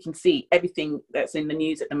website. We can see everything that's in the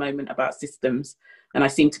news at the moment about systems. And I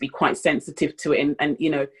seem to be quite sensitive to it and you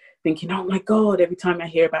know, thinking, oh my God, every time I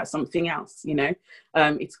hear about something else, you know,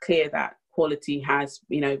 it's clear that quality has,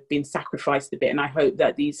 you know, been sacrificed a bit. And I hope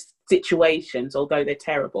that these situations, although they're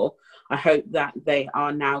terrible, I hope that they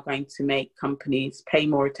are now going to make companies pay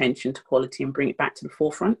more attention to quality and bring it back to the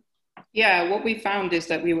forefront. Yeah, what we found is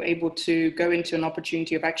that we were able to go into an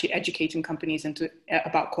opportunity of actually educating companies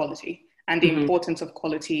about quality and the importance of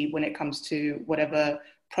quality when it comes to whatever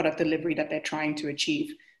product delivery that they're trying to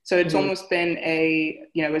achieve. So it's almost been a,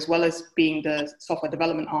 you know, as well as being the software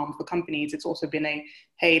development arm for companies, it's also been a,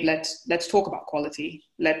 hey, let's talk about quality.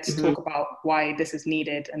 Let's talk about why this is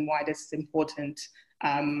needed and why this is important,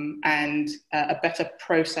 and a better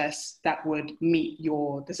process that would meet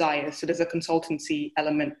your desires. So there's a consultancy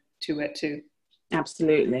element to it too.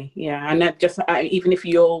 Absolutely, yeah. And that just even if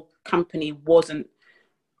your company wasn't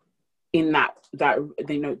in that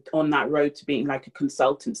you know, on that road to being like a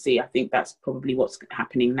consultancy, I think that's probably what's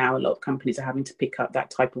happening now. A lot of companies are having to pick up that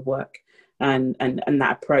type of work and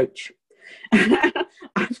that approach.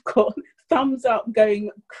 I've got thumbs up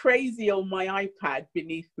going crazy on my iPad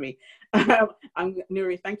beneath me.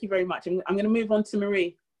 Nuria, thank you very much. I'm going to move on to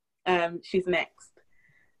Marie. She's next.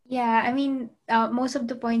 Yeah, I mean, most of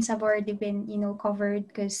the points have already been, you know, covered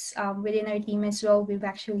because within our team as well, we've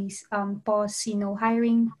actually paused, you know,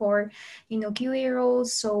 hiring for, you know, QA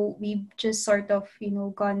roles. So we've just sort of, you know,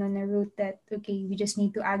 gone on a route that, okay, we just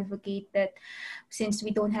need to advocate that since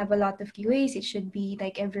we don't have a lot of QAs, it should be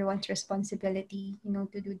like everyone's responsibility, you know,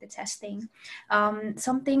 to do the testing.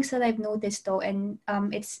 Some things that I've noticed though, and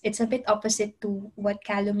it's a bit opposite to what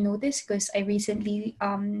Callum noticed because I recently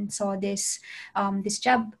saw this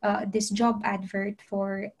job advert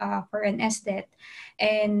for an SDET,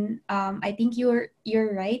 and I think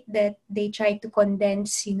you're right that they try to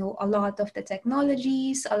condense, you know, a lot of the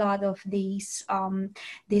technologies, a lot of these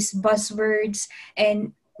buzzwords.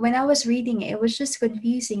 And when I was reading it, it was just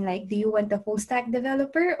confusing. Like, do you want a full stack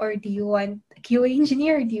developer or do you want a QA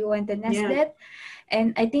engineer? Or do you want an SDET? Yeah.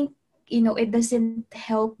 And I think, you know, it doesn't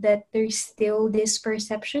help that there's still this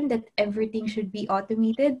perception that everything should be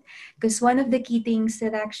automated. Because one of the key things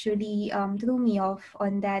that actually threw me off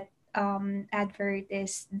on that advert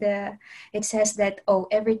is it says that, oh,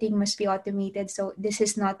 everything must be automated. So this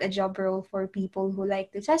is not a job role for people who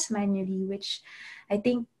like to test manually, which I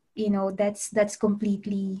think, you know, that's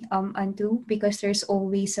completely untrue, because there's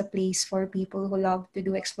always a place for people who love to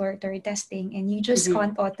do exploratory testing, and you just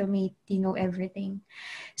can't automate, you know, everything.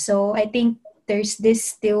 So I think there's this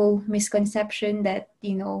still misconception that,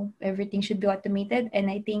 you know, everything should be automated.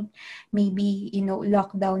 And I think maybe, you know,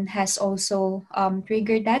 lockdown has also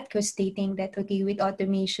triggered that, because they think that, okay, with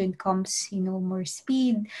automation comes, you know, more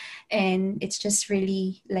speed, and it's just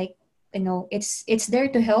really like, you know, it's there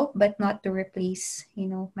to help, but not to replace, you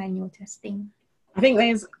know, manual testing. I think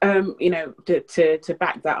there's, you know, to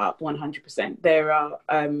back that up 100%, there are,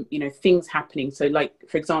 you know, things happening. So like,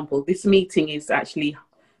 for example, this meeting is actually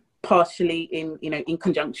partially in, you know, in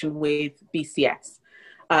conjunction with BCS.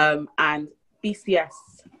 And BCS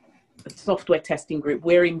Software Testing Group,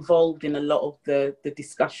 we're involved in a lot of the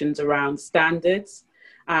discussions around standards,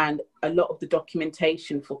 and a lot of the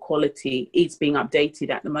documentation for quality is being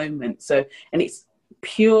updated at the moment. So, and it's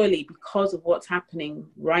purely because of what's happening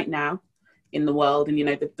right now in the world, and, you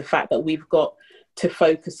know, the fact that we've got to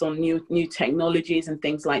focus on new technologies and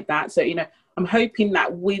things like that. So, you know, I'm hoping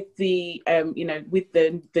that with the, you know, with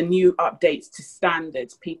the new updates to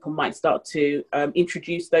standards, people might start to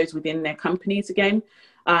introduce those within their companies again.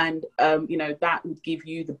 And, you know, that would give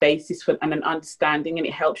you the basis for and an understanding, and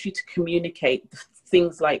it helps you to communicate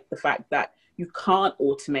things like the fact that you can't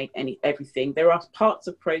automate everything. There are parts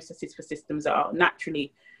of processes for systems that are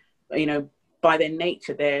naturally, you know, by their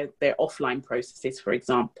nature, they're offline processes, for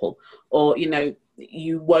example, or, you know,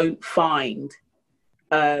 you won't find,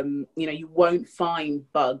 you know, you won't find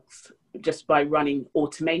bugs just by running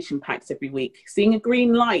automation packs every week. Seeing a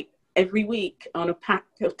green light every week on a pack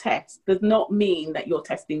of tests does not mean that you're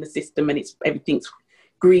testing the system and everything's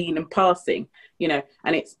green and passing, you know.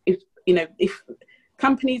 And it's you know, if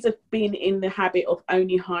companies have been in the habit of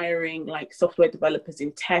only hiring like software developers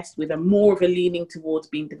in test with more of a leaning towards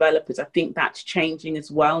being developers, I think that's changing as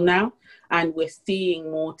well now. And we're seeing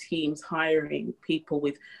more teams hiring people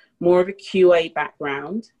with more of a QA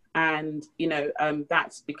background. And, you know,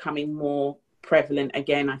 that's becoming more prevalent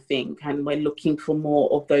again, I think. And we're looking for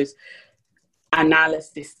more of those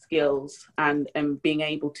analysis skills and being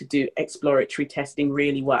able to do exploratory testing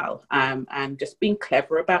really well, and just being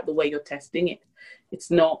clever about the way you're testing it. It's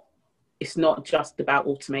not it's not just about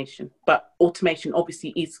automation, but automation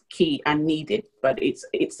obviously is key and needed, but it's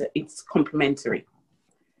complementary.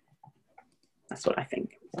 That's what I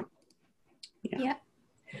think. Yeah.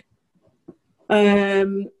 I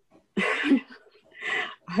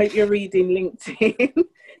hope you're reading LinkedIn.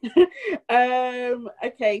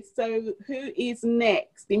 Okay, so who is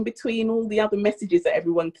next in between all the other messages that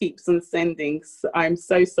everyone keeps on sending? So I'm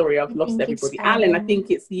so sorry, I've lost everybody. Alan, I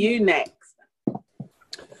think it's you next.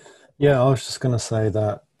 Yeah, I was just going to say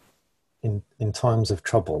that in times of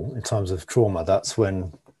trouble, in times of trauma, that's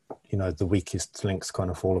when, you know, the weakest links kind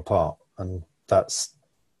of fall apart. And that's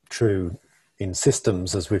true in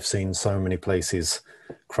systems, as we've seen so many places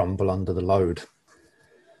crumble under the load.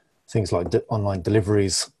 Things like online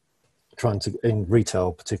deliveries, in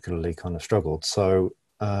retail particularly, kind of struggled. So,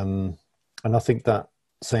 and I think that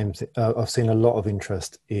same thing, I've seen a lot of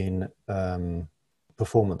interest in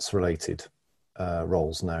performance related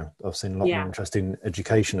roles now. I've seen a lot more interest in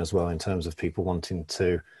education as well, in terms of people wanting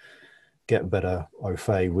to get better au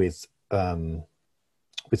fait with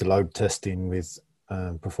load testing, with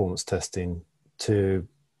performance testing,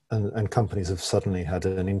 and companies have suddenly had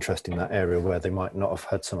an interest in that area where they might not have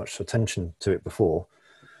had so much attention to it before.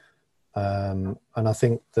 And I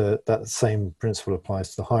think that same principle applies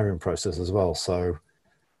to the hiring process as well. So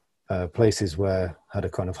places where had a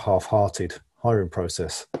kind of half-hearted hiring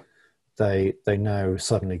process, they now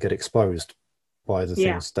suddenly get exposed by the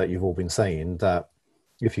things that you've all been saying, that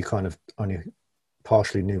if you kind of only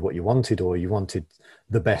partially knew what you wanted, or you wanted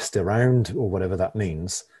the best around, or whatever that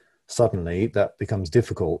means, suddenly that becomes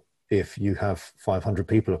difficult. If you have 500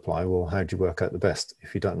 people apply, well, how do you work out the best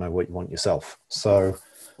if you don't know what you want yourself? So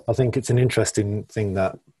I think it's an interesting thing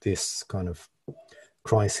that this kind of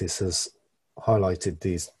crisis has highlighted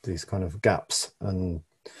these kind of gaps, and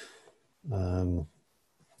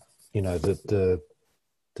you know, the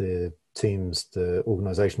teams, the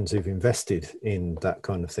organisations who've invested in that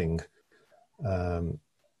kind of thing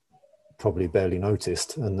probably barely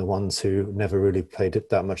noticed, and the ones who never really paid it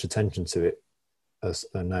that much attention to it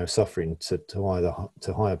are now suffering to either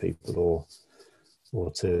to hire people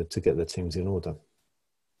or to get their teams in order.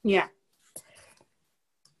 Yeah.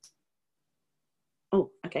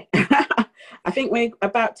 Oh, okay. I think we're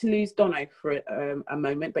about to lose Dono for a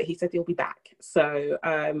moment, but he said he'll be back. So,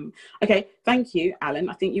 okay, thank you, Alan.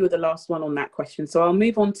 I think you were the last one on that question. So I'll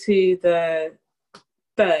move on to the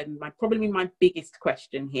third, probably my biggest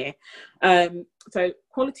question here. So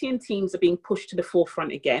quality and teams are being pushed to the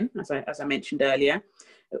forefront again, as I mentioned earlier.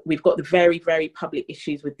 We've got the very, very public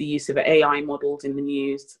issues with the use of AI models in the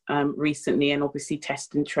news recently, and obviously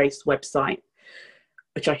test and trace website,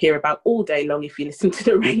 which I hear about all day long if you listen to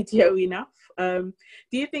the radio enough. Do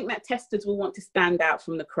you think that testers will want to stand out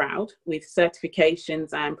from the crowd with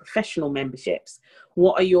certifications and professional memberships?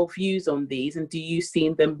 What are your views on these, and do you see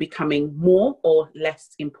them becoming more or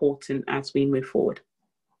less important as we move forward?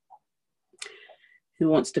 Who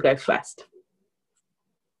wants to go first?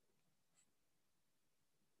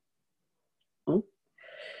 Oh,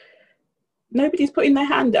 nobody's putting their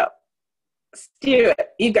hand up. Stuart,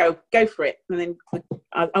 you go for it, and then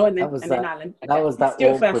and then Alan. Okay. That was that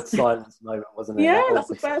Stuart awkward first. silence moment, wasn't it? Yeah, that's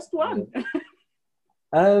the first one.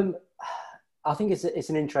 I think it's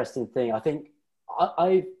an interesting thing. I think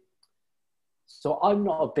I'm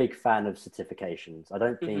not a big fan of certifications. I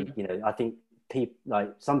don't think I think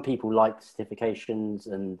some people like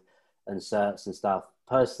certifications and certs and stuff.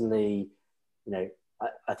 Personally,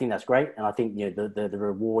 I think that's great, and I think the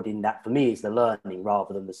reward in that for me is the learning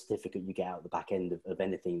rather than the certificate you get out the back end of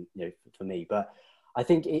anything. For me, but I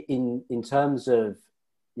think in terms of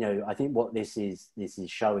I think what this is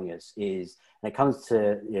showing us is, and it comes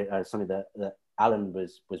to something that Alan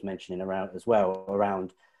was mentioning around as well,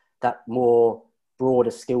 around that more broader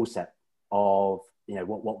skill set of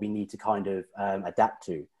what we need to kind of adapt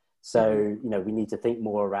to. So we need to think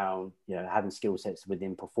more around having skill sets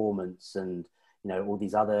within performance and all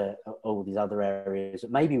these other areas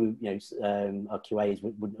that maybe our QAs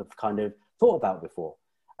wouldn't have kind of thought about before.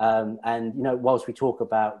 And whilst we talk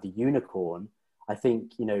about the unicorn, I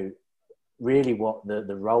think really what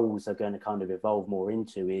the roles are going to kind of evolve more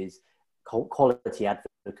into is quality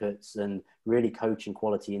advocates and really coaching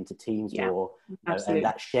quality into teams more, and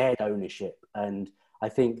that shared ownership. And I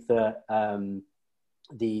think that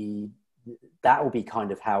that will be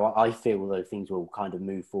kind of how I feel though things will kind of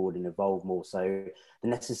move forward and evolve more so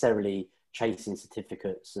than necessarily chasing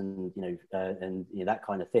certificates and that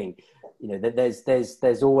kind of thing.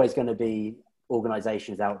 There's always going to be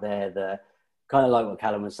organizations out there that kind of like what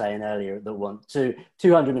Callum was saying earlier, that want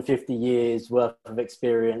 250 years worth of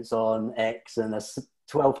experience on X and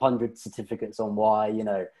 1,200 certificates on Y,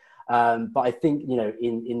 But I think, you know,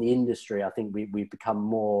 in the industry, I think we've become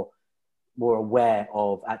more aware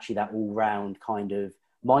of actually that all-round kind of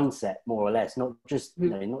mindset, more or less, not just, you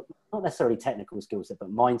know, not necessarily technical skill set,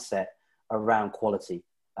 but mindset around quality.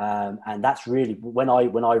 And that's really, when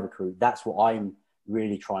I recruit, that's what I'm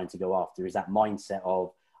really trying to go after, is that mindset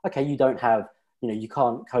of, okay, you don't have, you know, you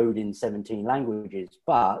can't code in 17 languages,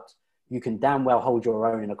 but you can damn well hold your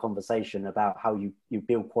own in a conversation about how you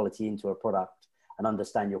build quality into a product and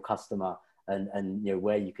understand your customer and you know,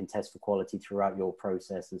 where you can test for quality throughout your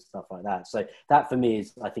process and stuff like that. So that for me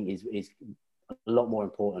is, I think is a lot more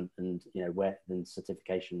important and, you know, than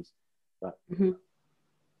certifications. But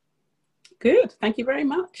Good, thank you very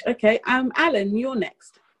much. Okay, Alan, you're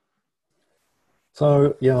next.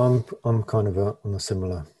 So yeah, I'm kind of on a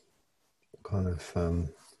similar kind of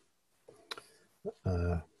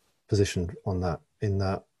position on that, in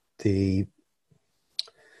that the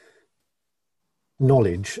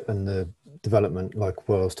knowledge and the development, like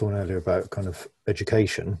what I was talking earlier about kind of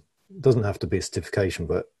education, doesn't have to be a certification,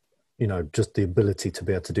 but, you know, just the ability to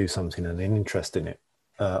be able to do something and an interest in it.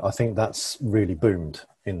 I think that's really boomed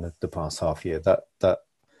in the past half year. That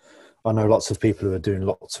I know lots of people who are doing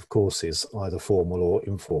lots of courses, either formal or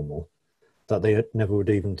informal, that they never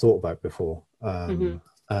would even thought about before, and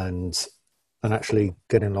actually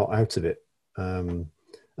getting a lot out of it, and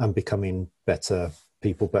becoming better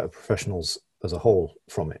people, better professionals as a whole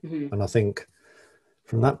from it. And I think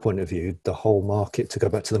from that point of view, the whole market, to go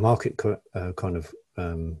back to the market kind of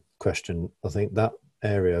question, I think that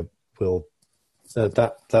area will,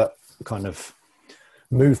 that kind of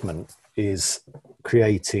movement is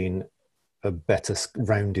creating a better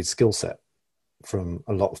rounded skill set from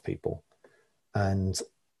a lot of people. And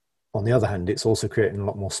on the other hand, it's also creating a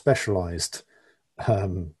lot more specialized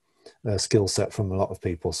skill set from a lot of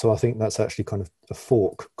people. So I think that's actually kind of a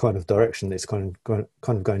fork kind of direction. It's kind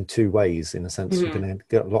of going two ways, in a sense. You're going to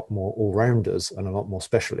get a lot more all-rounders and a lot more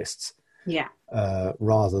specialists,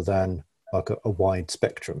 rather than like a wide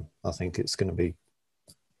spectrum. I think it's going to be,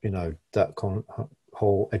 you know, that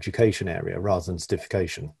whole education area rather than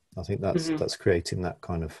certification. I think that's creating that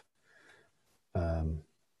kind of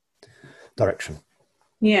direction.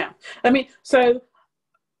 Yeah. I mean, so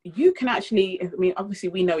you can actually, I mean, obviously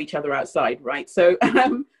we know each other outside, right? So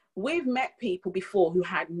we've met people before who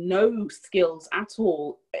had no skills at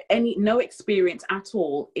all, no experience at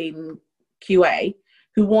all in QA,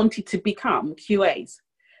 who wanted to become QAs.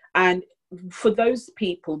 And for those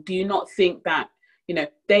people, do you not think that, you know,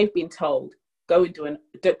 they've been told, go and do an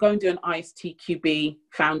ISTQB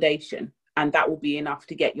foundation, and that will be enough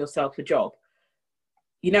to get yourself a job?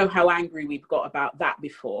 You know how angry we've got about that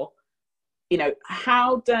before. You know,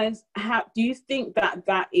 how do you think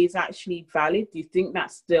that is actually valid? Do you think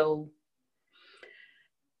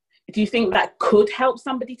that could help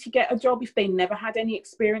somebody to get a job if they never had any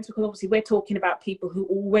experience? Because obviously we're talking about people who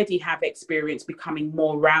already have experience becoming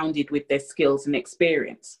more rounded with their skills and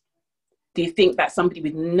experience. Do you think that somebody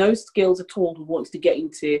with no skills at all who wants to get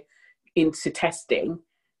into testing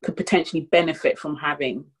could potentially benefit from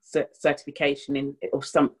having certification of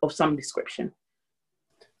some description?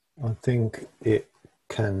 I think it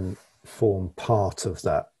can form part of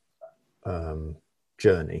that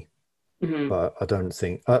journey, but I don't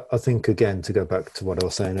think, I think, again, to go back to what I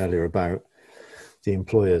was saying earlier about the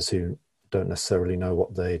employers who don't necessarily know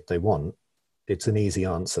what they want, it's an easy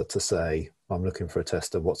answer to say, I'm looking for a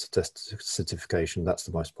tester, what's a test certification? That's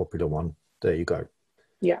the most popular one. There you go.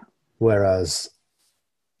 Yeah. Whereas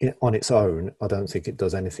on its own, I don't think it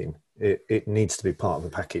does anything. It needs to be part of a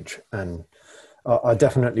package. And I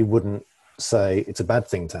definitely wouldn't say it's a bad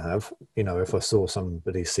thing to have. You know, if I saw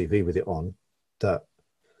somebody's CV with it on, that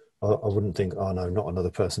I wouldn't think, oh no, not another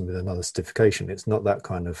person with another certification. It's not that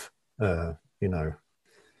kind of,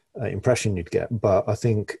 impression you'd get. But I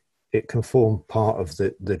think it can form part of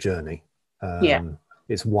the journey.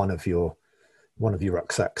 It's one of your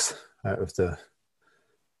rucksacks out of the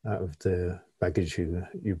baggage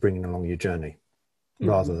you're bringing along your journey,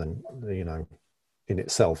 rather than, you know, in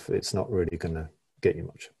itself, it's not really going to get you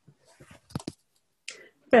much.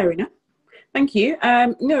 Fair enough. Thank you.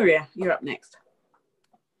 Nuria, you're up next.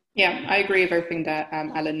 Yeah, I agree with everything that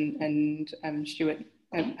Alan and Stuart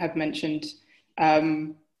have mentioned.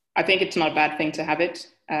 I think it's not a bad thing to have it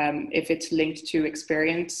if it's linked to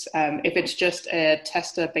experience. If it's just a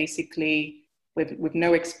tester basically with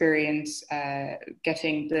no experience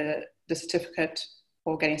getting the certificate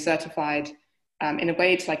or getting certified, in a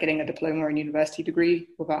way it's like getting a diploma or a university degree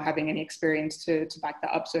without having any experience to back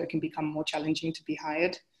that up, so it can become more challenging to be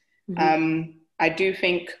hired. I do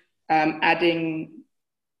think adding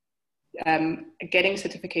getting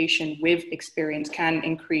certification with experience can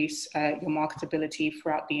increase your marketability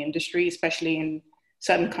throughout the industry, especially in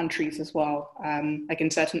certain countries as well. Like in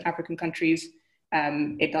certain African countries,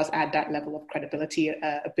 it does add that level of credibility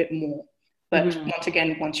a bit more. But once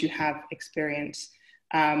again, once you have experience.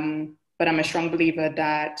 But I'm a strong believer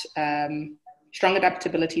that strong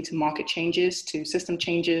adaptability to market changes, to system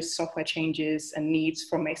changes, software changes, and needs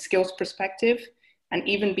from a skills perspective, and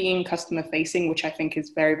even being customer facing, which I think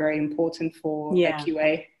is very, very important for a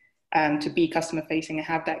QA, to be customer facing and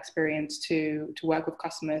have that experience to work with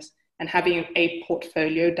customers, and having a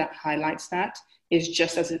portfolio that highlights that is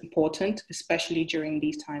just as important, especially during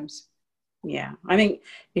these times. Yeah, I think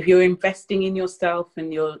if you're investing in yourself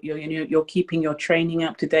and you're keeping your training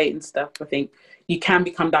up to date and stuff, I think you can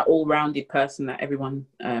become that all-rounded person that everyone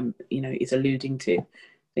is alluding to. So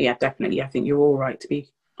yeah, definitely, I think you're all right, to be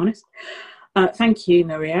honest. Thank you,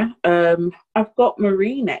 Nuria. I've got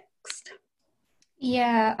Marie next.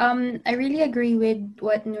 Yeah, I really agree with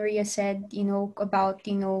what Nuria said, about,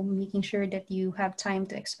 making sure that you have time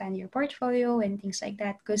to expand your portfolio and things like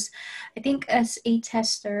that. Because I think as a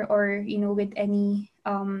tester or, with any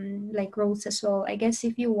like roles as well, I guess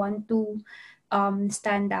if you want to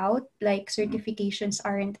stand out, like certifications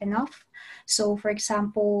aren't enough. So for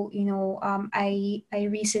example, I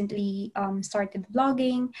recently started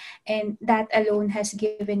blogging, and that alone has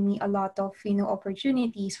given me a lot of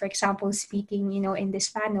opportunities, for example, speaking in this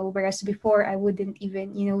panel, whereas before I wouldn't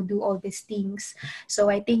even do all these things. So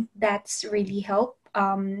I think that's really helped.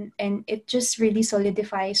 And it just really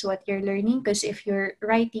solidifies what you're learning, because if you're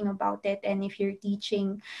writing about it and if you're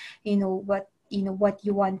teaching what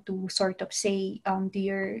you want to sort of say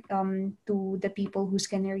to the people who's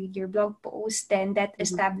gonna read your blog post, then that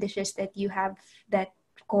establishes that you have that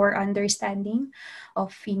core understanding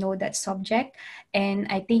of that subject. And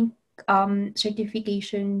I think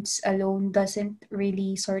certifications alone doesn't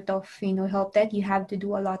really sort of help that. You have to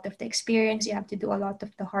do a lot of the experience, you have to do a lot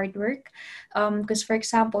of the hard work, because for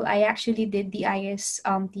example, I actually did the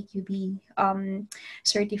ISTQB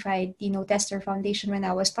certified tester foundation when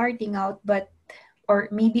I was starting out, or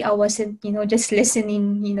maybe I wasn't, just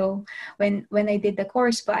listening, when I did the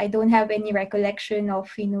course, but I don't have any recollection of,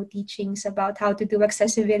 teachings about how to do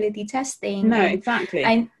accessibility testing. No, exactly.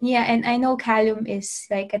 And I know Callum is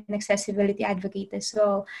like an accessibility advocate as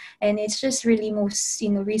well. And it's just really most,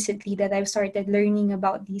 recently that I've started learning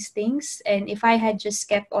about these things. And if I had just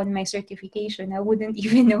kept on my certification, I wouldn't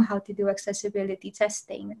even know how to do accessibility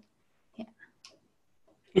testing.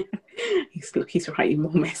 He's writing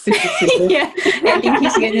more messages. Yeah, I think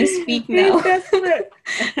he's gonna speak now. He's desperate.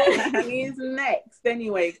 And he's next.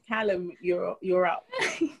 Anyway, Callum, you're up.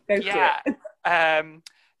 Go for it.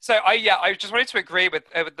 So I just wanted to agree with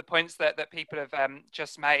the points that people have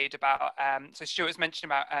just made about. So Stuart was mentioning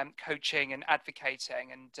about coaching and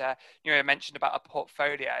advocating, and you mentioned about a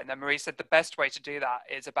portfolio, and then Marie said the best way to do that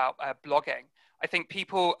is about blogging. I think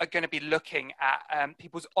people are going to be looking at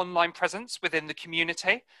people's online presence within the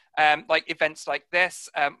community, like events like this,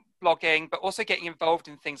 blogging, but also getting involved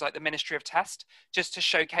in things like the Ministry of Test, just to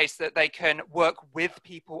showcase that they can work with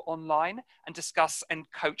people online and discuss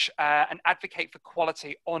and coach and advocate for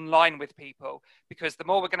quality online with people. Because the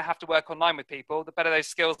more we're going to have to work online with people, the better those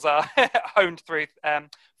skills are honed through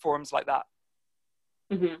forums like that.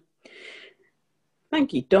 Mm-hmm.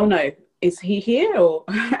 Thank you. Dono. Is he here or?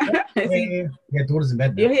 Yeah, daughter's in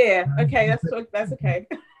bed now. You're here. Okay, that's okay.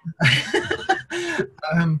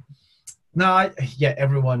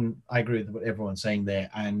 Everyone. I agree with what everyone's saying there,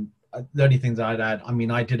 and the only things I'd add. I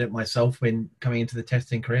mean, I did it myself when coming into the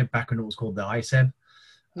testing career back when it was called the ISEB.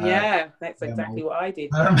 Yeah, that's exactly what I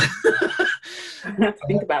did. I have to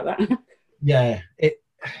think about that. Yeah,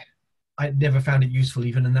 I never found it useful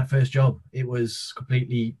even in that first job. It was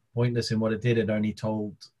completely pointless in what it did. It only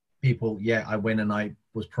told people, I went and I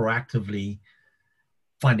was proactively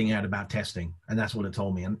finding out about testing, and that's what it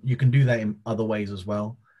told me. And you can do that in other ways as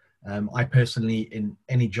well. I personally, in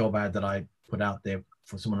any job ad that I put out there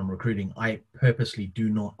for someone I'm recruiting, I purposely do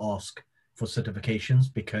not ask for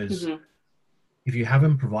certifications, because if you have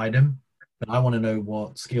them, provide them. But I want to know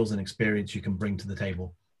what skills and experience you can bring to the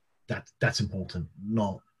table. That's important,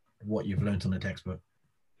 not what you've learned on a textbook.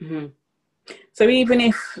 Mm-hmm. So even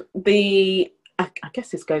if I guess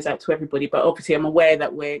this goes out to everybody, but obviously I'm aware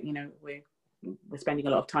that we're spending a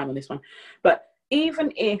lot of time on this one. But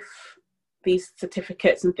even if these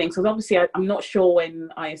certificates and things, because obviously I'm not sure when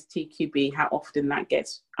ISTQB, how often that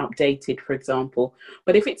gets updated, for example.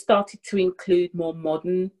 But if it started to include more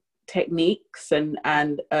modern techniques and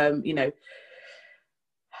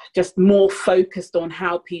just more focused on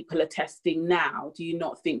how people are testing now, do you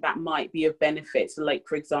not think that might be of benefit? So like,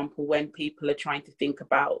 for example, when people are trying to think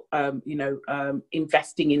about,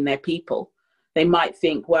 investing in their people, they might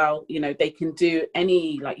think, well, they can do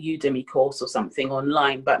any like Udemy course or something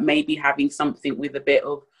online, but maybe having something with a bit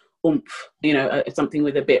of oomph, something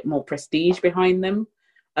with a bit more prestige behind them,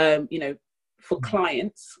 for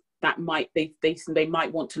clients, that might they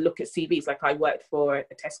might want to look at CVs. Like I worked for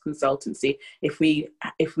a test consultancy. If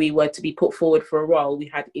we were to be put forward for a role, we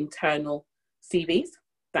had internal CVs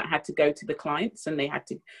that had to go to the clients and they had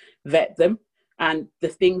to vet them. And the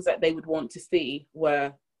things that they would want to see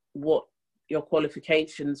were what your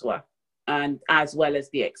qualifications were, and as well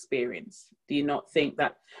as the experience. Do you not think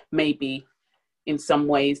that maybe in some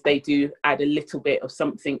ways they do add a little bit of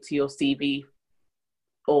something to your CV?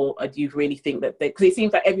 Or do you really think that because it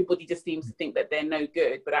seems like everybody just seems to think that they're no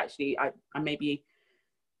good, but actually I may be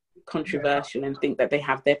controversial and think that they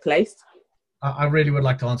have their place. I really would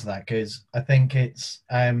like to answer that, because I think it's,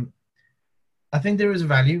 I think there is a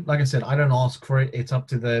value. Like I said, I don't ask for it. It's up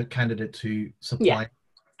to the candidate to supply. Yeah,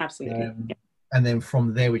 absolutely. And then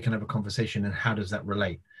from there we can have a conversation and how does that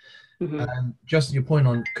relate? Mm-hmm. Just your point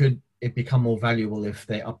on, could it become more valuable if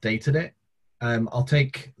they updated it? I'll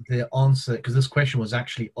take the answer, because this question was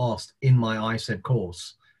actually asked in my ISED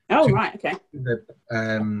course. Oh, right, okay.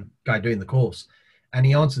 The guy doing the course. And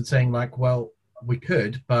he answered saying like, well, we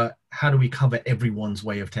could, but how do we cover everyone's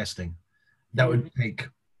way of testing? That would take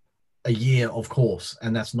a year of course,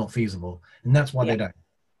 and that's not feasible. And that's why they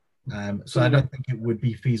don't. So I don't think it would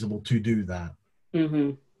be feasible to do that.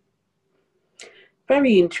 Mm-hmm.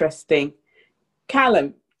 Very interesting.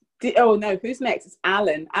 Callum, oh no, who's next? It's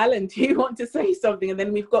Alan. Alan, do you want to say something? And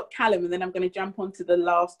then we've got Callum, and then I'm going to jump on to the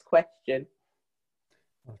last question.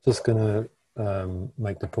 I'm just going to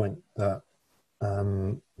make the point that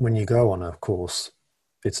when you go on a course,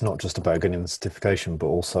 it's not just about getting the certification, but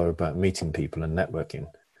also about meeting people and networking.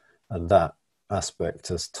 And that aspect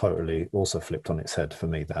has totally also flipped on its head for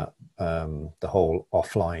me, that the whole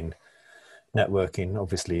offline networking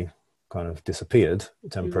obviously kind of disappeared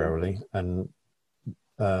temporarily. And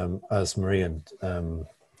as Maria and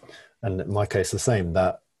in my case the same,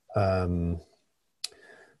 that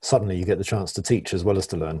suddenly you get the chance to teach as well as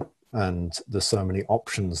to learn, and there's so many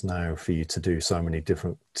options now for you to do so many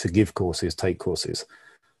different, to give courses, take courses,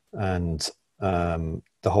 and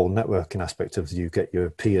the whole networking aspect of you get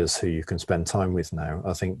your peers who you can spend time with now.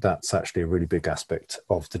 I think that's actually a really big aspect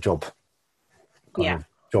of the job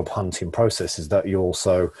job hunting process, is that you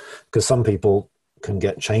also, because some people can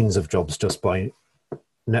get chains of jobs just by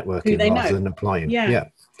networking rather than applying.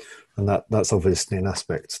 And that's obviously an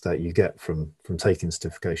aspect that you get from taking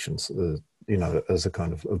certifications, as a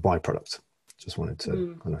kind of a byproduct. Just wanted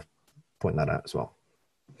to kind of point that out as well.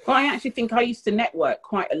 Well, I actually think I used to network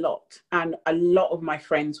quite a lot, and a lot of my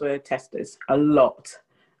friends were testers, a lot.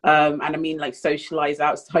 And I mean, like, socialize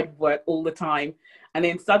outside of work all the time. And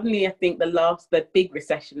then suddenly I think the big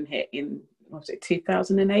recession hit in, what was it,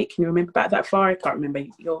 2008? Can you remember back that far? I can't remember.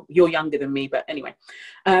 You're younger than me, but anyway,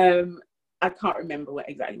 I can't remember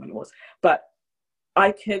exactly when it was. But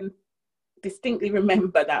I can distinctly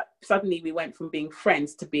remember that suddenly we went from being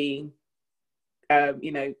friends to being,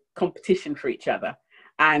 competition for each other.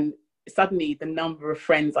 And suddenly the number of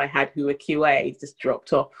friends I had who were QA just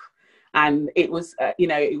dropped off. And it was,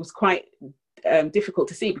 it was quite difficult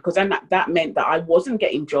to see, because then that meant that I wasn't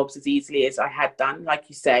getting jobs as easily as I had done. Like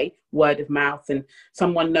you say, word of mouth, and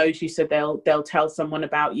someone knows you, so they'll tell someone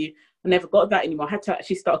about you. I never got that anymore. I had to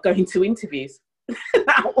actually start going to interviews.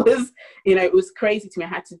 That was, it was crazy to me. I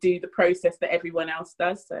had to do the process that everyone else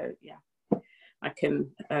does. So yeah, I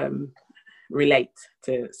can relate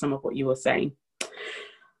to some of what you were saying.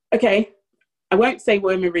 Okay, I won't say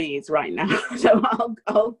where Marie is right now, so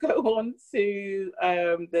I'll go on to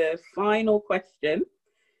the final question,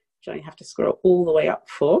 which I have to scroll all the way up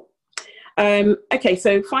for. Okay,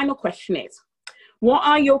 so final question is, what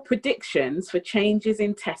are your predictions for changes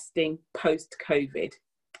in testing post-COVID?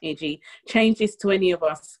 E.g., changes to any of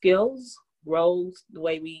our skills, roles, the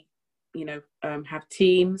way we, have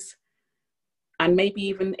teams, and maybe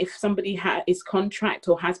even if somebody is contract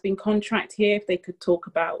or has been contract here, if they could talk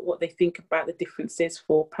about what they think about the differences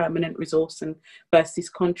for permanent resource and versus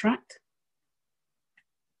contract.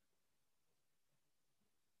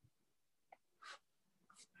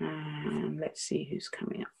 And let's see who's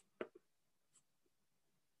coming up.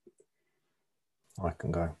 I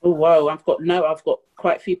can go. Oh, whoa, I've got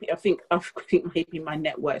quite a few people. I think maybe my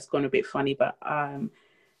network's gone a bit funny, but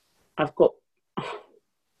I've got,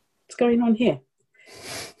 what's going on here?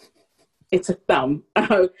 It's a thumb.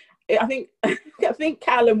 I think I think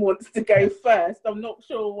Callum wants to go first. I'm not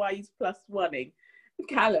sure why he's plus one-ing.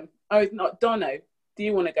 Callum, it's not Dono. Do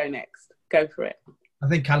you want to go next? Go for it. I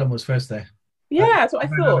think Callum was first there. Yeah, that's what I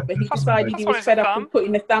thought, but he decided he was fed up with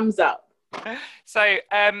putting the thumbs up. So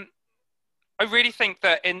I really think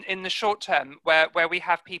that in the short term, where we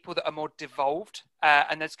have people that are more devolved,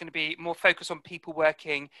 and there's going to be more focus on people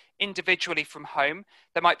working individually from home,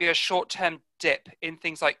 there might be a short-term dip in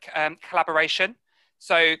things like collaboration.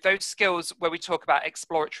 So those skills where we talk about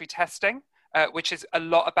exploratory testing, which is a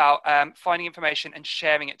lot about finding information and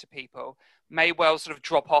sharing it to people, may well sort of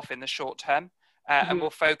drop off in the short term. And we'll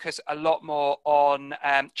focus a lot more on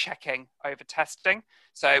checking over testing.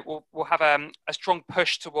 So we'll have a strong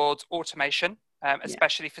push towards automation,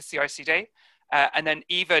 especially for CI/CD, and then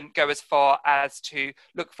even go as far as to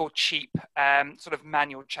look for cheap sort of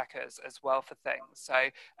manual checkers as well for things. So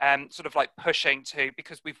sort of like pushing to,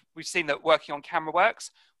 because we've seen that working on camera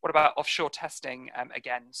works. What about offshore testing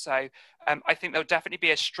again? So I think there'll definitely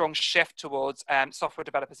be a strong shift towards software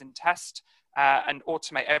developers in test. And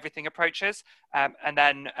automate everything approaches, and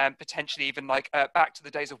then potentially even like back to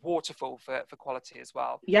the days of waterfall for quality as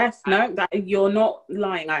well. Yes, no, you're not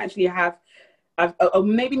lying. I actually have,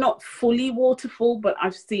 maybe not fully waterfall, but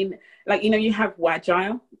I've seen, like, you have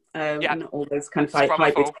Agile, and all those kind of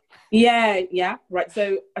hybrid. Yeah, right.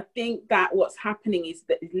 So I think that what's happening is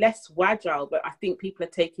that less Agile, but I think people are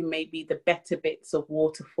taking maybe the better bits of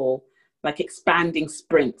waterfall, like expanding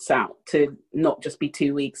sprints out to not just be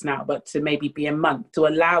 2 weeks now, but to maybe be a month, to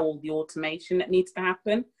allow all the automation that needs to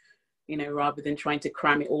happen, rather than trying to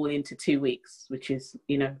cram it all into 2 weeks, which is,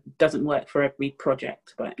 doesn't work for every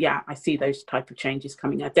project. But yeah, I see those type of changes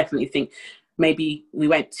coming. I definitely think maybe we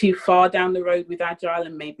went too far down the road with Agile,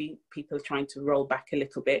 and maybe people are trying to roll back a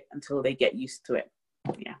little bit until they get used to it.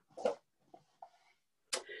 Yeah.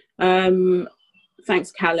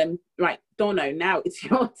 Thanks, Callum. Right, Dono, now it's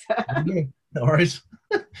your turn. Yeah, no worries.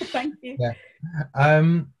 Thank you.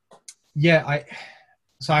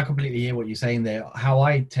 So I completely hear what you're saying there. How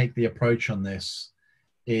I take the approach on this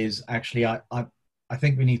is actually, I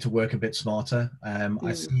think we need to work a bit smarter.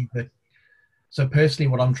 I see that. So personally,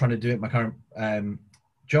 what I'm trying to do at my current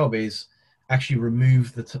job is actually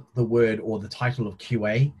remove the word or the title of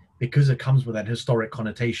QA, because it comes with that historic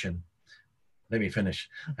connotation. Let me finish.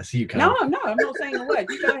 I see you, Callum. No, I'm not saying a word.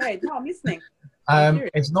 You go ahead. No, I'm listening.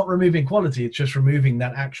 It's not removing quality. It's just removing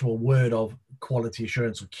that actual word of quality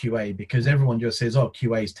assurance or QA, because everyone just says,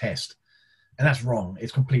 QA is test. And that's wrong.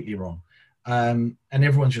 It's completely wrong. And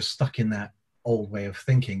everyone's just stuck in that old way of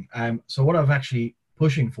thinking. So what I'm actually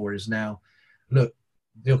pushing for is now, look,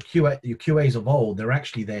 your QAs of old, they're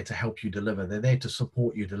actually there to help you deliver. They're there to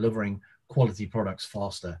support you delivering quality products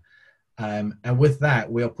faster. And with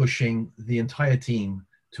that, we are pushing the entire team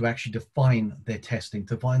to actually define their testing,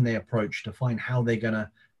 to find their approach, to find how they're going to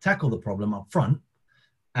tackle the problem up front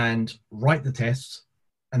and write the tests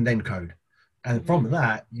and then code. And from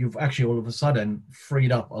that, you've actually all of a sudden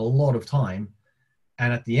freed up a lot of time.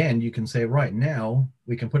 And at the end, you can say, right now,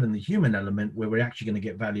 we can put in the human element where we're actually going to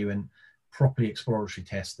get value and properly exploratory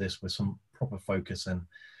test this with some proper focus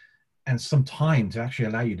and some time to actually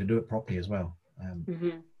allow you to do it properly as well.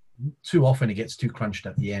 Too often it gets too crunched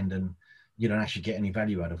at the end and you don't actually get any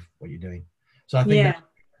value out of what you're doing. So I think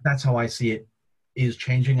that's how I see it is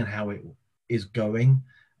changing and how it is going.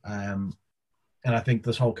 And I think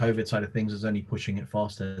this whole COVID side of things is only pushing it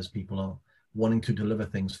faster as people are wanting to deliver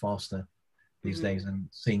things faster these days and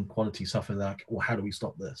seeing quality suffer. Like, well, how do we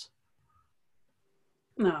stop this?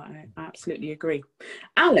 No, I absolutely agree.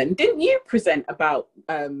 Alan, didn't you present about,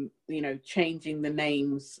 changing the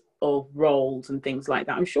names of roles and things like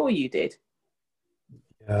that? I'm sure you did.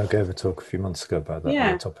 Yeah, I gave a talk a few months ago about that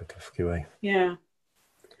on the topic of QA. Yeah.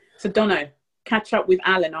 So Dono, catch up with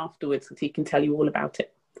Alan afterwards because he can tell you all about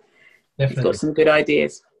it. Definitely. He's got some good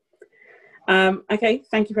ideas. Okay,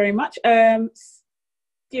 thank you very much.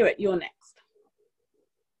 Stuart, you're next.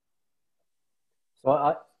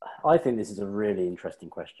 So I think this is a really interesting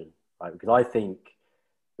question, right? Because I think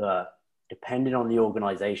that depending on the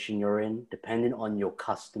organization you're in, depending on your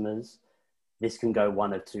customers, this can go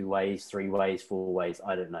one of two ways, 3 ways, 4 ways,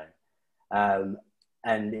 I don't know.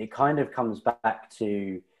 And it kind of comes back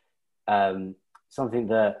to something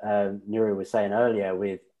that Nuria was saying earlier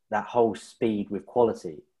with that whole speed with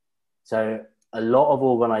quality. So a lot of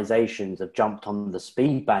organizations have jumped on the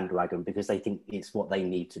speed bandwagon because they think it's what they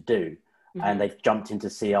need to do. And they've jumped into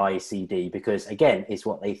CI/CD because, again, it's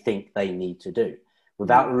what they think they need to do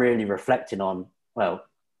without really reflecting on, well,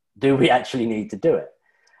 do we actually need to do it?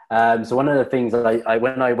 So one of the things that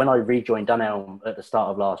when I rejoined Dunelm at the start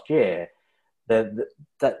of last year,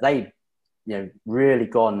 they really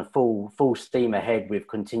gone full steam ahead with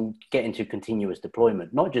getting to continuous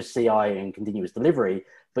deployment, not just CI and continuous delivery,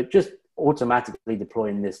 but just automatically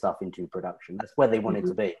deploying this stuff into production. That's where they wanted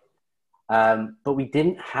to be. But we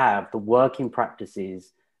didn't have the working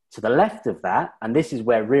practices to the left of that. And this is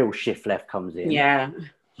where real shift left comes in. Yeah.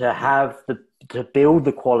 To build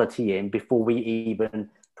the quality in before we even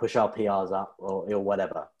push our PRs up or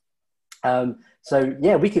whatever. So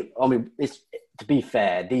yeah, to be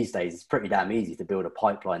fair, these days it's pretty damn easy to build a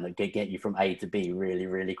pipeline that get you from A to B really,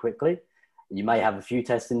 really quickly. You may have a few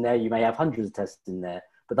tests in there, you may have hundreds of tests in there,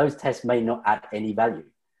 but those tests may not add any value.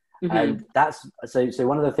 And that's so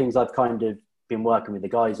one of the things I've kind of been working with the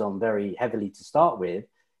guys on very heavily to start with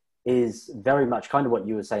is very much kind of what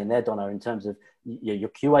you were saying there, Dono, in terms of your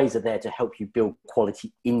QAs are there to help you build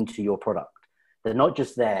quality into your product. They're not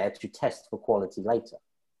just there to test for quality later.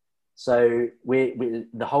 So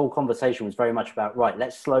the whole conversation was very much about, right,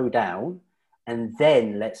 let's slow down and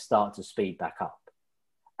then let's start to speed back up.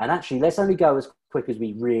 And actually, let's only go as quick as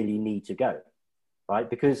we really need to go, right?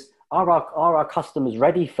 Because are our customers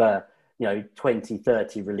ready for, 20,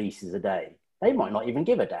 30 releases a day? They might not even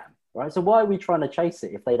give a damn, right? So why are we trying to chase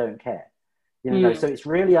it if they don't care? So it's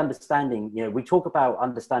really understanding, we talk about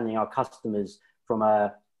understanding our customers from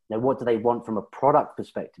what do they want from a product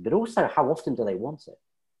perspective, but also how often do they want it?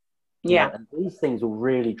 Yeah. And these things will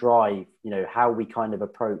really drive, how we kind of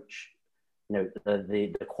approach,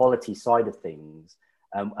 the quality side of things,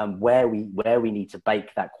 and where we need to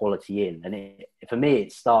bake that quality in. And for me,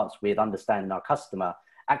 it starts with understanding our customer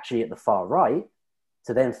actually at the far right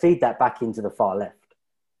to then feed that back into the far left.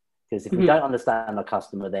 Because if we don't understand our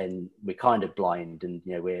customer, then we're kind of blind and,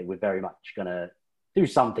 we're very much going to do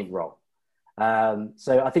something wrong.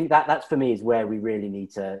 So I think that's for me is where we really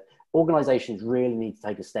need to, organizations really need to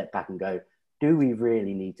take a step back and go, do we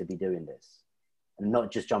really need to be doing this? And not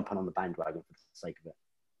just jumping on the bandwagon for the sake of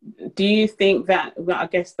it. Do you think that, well, I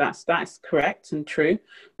guess that's correct and true,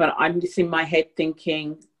 but I'm just in my head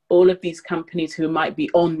thinking all of these companies who might be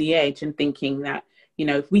on the edge and thinking that,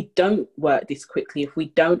 if we don't work this quickly, if we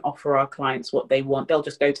don't offer our clients what they want, they'll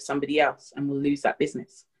just go to somebody else and we'll lose that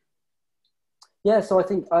business. Yeah, so I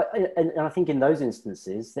think, and I think in those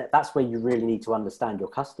instances, that's where you really need to understand your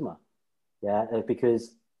customer. Yeah,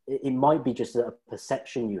 because it might be just a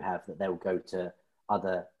perception you have that they'll go to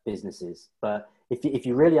other businesses. But if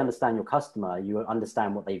you really understand your customer, you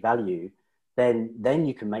understand what they value, then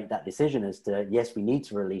you can make that decision as to, yes, we need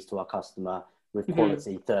to release to our customer with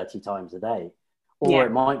quality 30 times a day. Or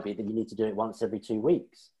it might be that you need to do it once every 2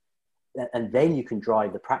 weeks. And then you can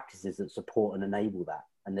drive the practices that support and enable that.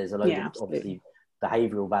 And there's a load of obviously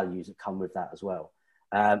behavioral values that come with that as well.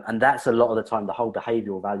 And that's a lot of the time, the whole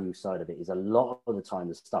behavioral value side of it is a lot of the time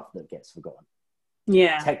the stuff that gets forgotten.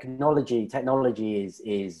 Yeah. Technology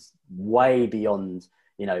is way beyond,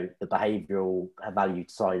 the behavioral value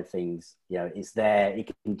side of things. It's there,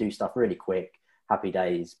 it can do stuff really quick, happy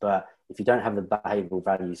days. But if you don't have the behavioral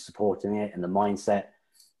values supporting it and the mindset,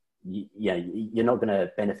 you're not going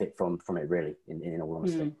to benefit from it really, in all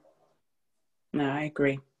honesty. No, I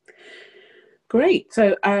agree. Great.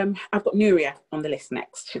 So I've got Nuria on the list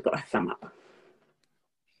next. She's got a thumb up.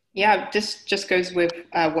 Yeah, this just goes with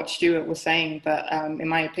what Stuart was saying, but in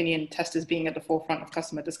my opinion, testers being at the forefront of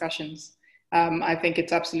customer discussions. I think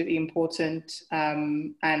it's absolutely important,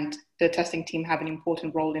 and the testing team have an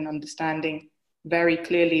important role in understanding very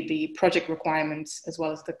clearly the project requirements as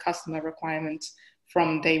well as the customer requirements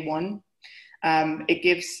from day one. It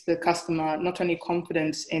gives the customer not only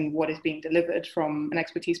confidence in what is being delivered from an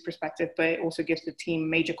expertise perspective, but it also gives the team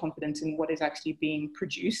major confidence in what is actually being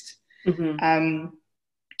produced.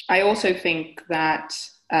 I also think that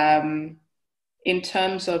in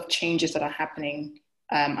terms of changes that are happening,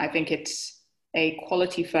 I think it's a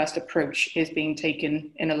quality first approach is being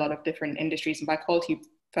taken in a lot of different industries. And by quality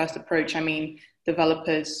first approach, I mean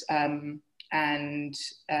developers and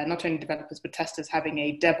not only developers, but testers having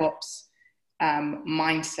a DevOps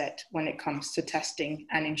mindset when it comes to testing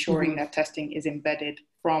and ensuring that testing is embedded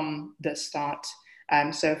from the start.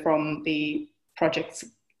 So from the project's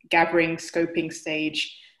gathering, scoping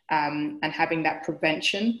stage, and having that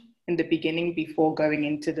prevention in the beginning before going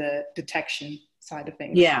into the detection side of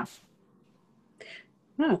things. Yeah.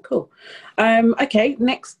 Oh, cool. Okay,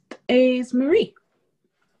 next is Marie.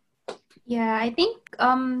 Yeah, I think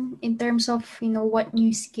in terms of, what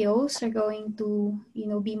new skills are going to,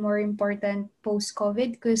 be more important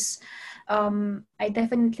post-COVID, because I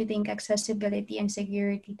definitely think accessibility and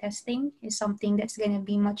security testing is something that's going to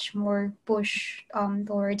be much more pushed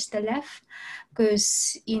towards the left,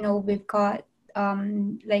 because, we've got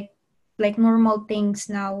like like normal things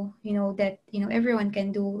now, that, everyone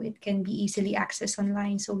can do. It can be easily accessed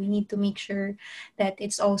online. So we need to make sure that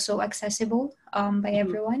it's also accessible by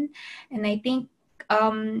everyone. And I think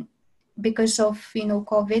because of,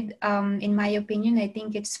 COVID, in my opinion, I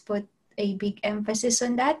think it's put a big emphasis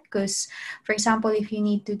on that, because, for example, if you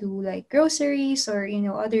need to do like groceries or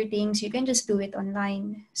other things, you can just do it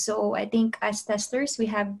online. So I think as testers, we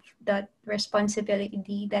have that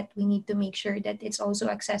responsibility that we need to make sure that it's also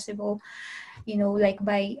accessible, like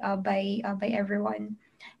by everyone.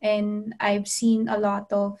 And I've seen a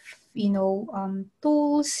lot of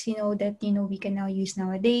tools that we can now use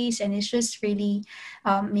nowadays, and it's just really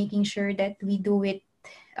making sure that we do it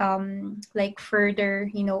like further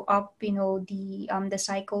up the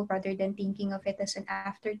cycle, rather than thinking of it as an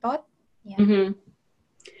afterthought.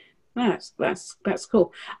 That's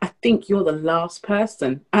cool. I think you're the last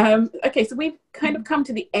person. Okay, so we've kind of come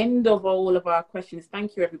to the end of all of our questions.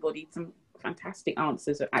 Thank you, everybody. Some fantastic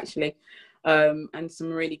answers, actually, and some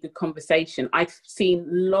really good conversation. I've seen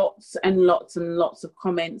lots and lots and lots of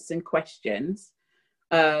comments and questions.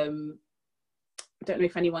 I don't know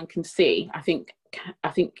if anyone can see. I think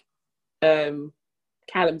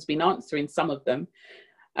Callum's been answering some of them.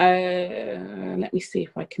 Let me see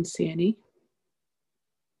if I can see any.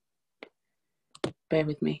 Bear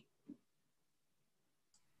with me.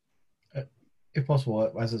 If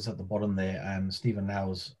possible, as it's at the bottom there, Stephen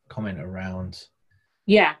Now's comment around...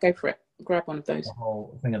 Yeah, go for it. Grab one of those. The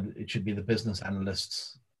whole thing of it should be the business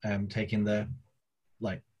analysts taking the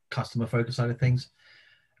customer focus side of things.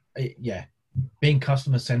 Yeah. Being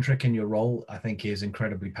customer centric in your role, I think, is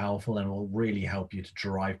incredibly powerful and will really help you to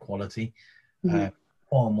drive quality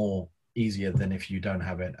far more easier than if you don't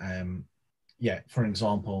have it. For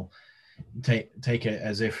example, take it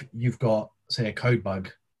as if you've got, say, a code bug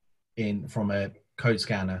from a code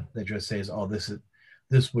scanner that just says, oh,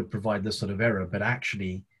 this would provide this sort of error, but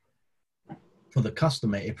actually for the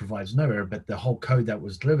customer it provides no error, but the whole code that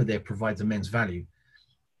was delivered there provides immense value.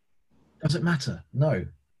 Does it matter? No.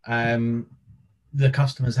 The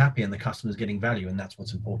customer's happy and the customer's getting value, and that's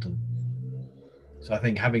what's important. So I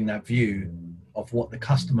think having that view of what the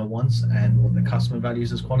customer wants and what the customer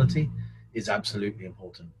values as quality is absolutely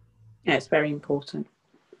important. Yeah, it's very important.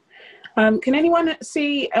 Can anyone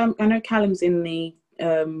see, I know Callum's in the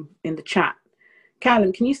chat.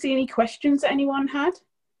 Callum, can you see any questions that anyone had?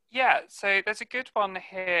 Yeah, so there's a good one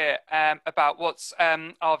here about what's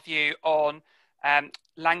our view on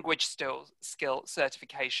language skill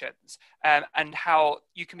certifications and how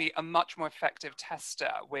you can be a much more effective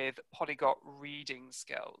tester with polyglot reading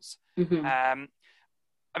skills. I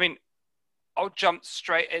mean, I'll jump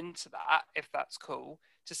straight into that if that's cool,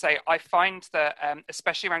 to say I find that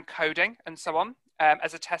especially around coding and so on,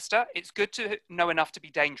 as a tester, it's good to know enough to be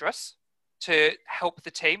dangerous, to help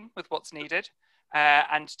the team with what's needed,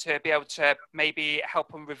 and to be able to maybe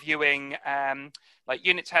help on reviewing like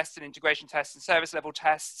unit tests and integration tests and service level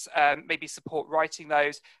tests, maybe support writing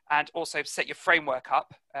those, and also set your framework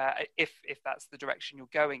up if that's the direction you're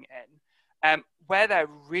going in. Where they're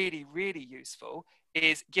really, really useful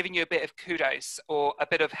is giving you a bit of kudos or a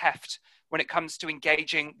bit of heft when it comes to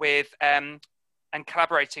engaging with and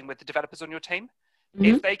collaborating with the developers on your team.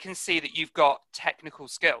 If they can see that you've got technical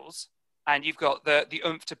skills and you've got the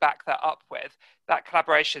oomph to back that up with, that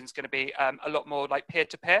collaboration is going to be a lot more like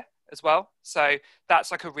peer-to-peer as well. So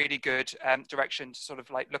that's like a really good direction to sort of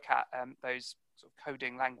like look at those sort of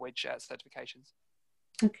coding language certifications.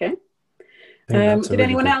 Okay. Did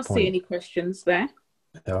anyone else see any questions there?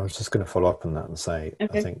 Yeah, I was just going to follow up on that and say,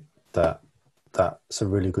 okay. I think that's a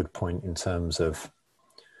really good point in terms of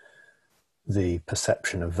the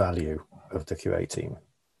perception of value of the QA team,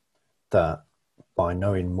 that by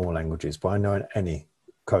knowing more languages, by knowing any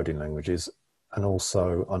coding languages, and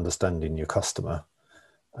also understanding your customer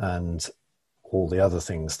and all the other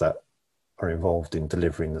things that are involved in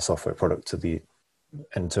delivering the software product to the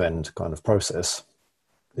end-to-end kind of process,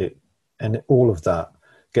 and all of that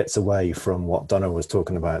gets away from what Dono was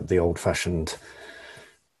talking about, the old-fashioned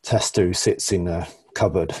tester who sits in a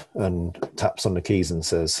cupboard and taps on the keys and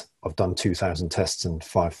says, I've done 2,000 tests and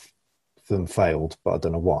 5 of them failed, but I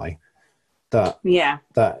don't know why. That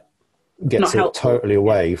gets it totally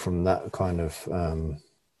away from that kind of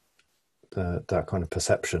that kind of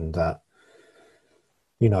perception that,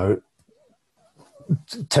 you know,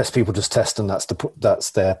 test people just test and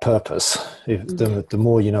that's their purpose. The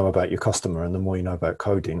more you know about your customer and the more you know about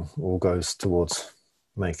coding, all goes towards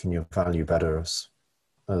making your value better as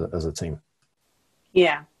a team.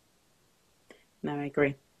 Yeah. No, I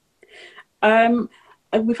agree.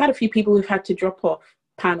 We've had a few people who've had to drop off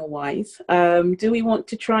panel-wise. Do we want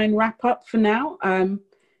to try and wrap up for now?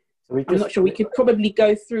 So I'm not sure. We could probably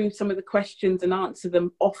go through some of the questions and answer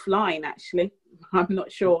them offline, actually. I'm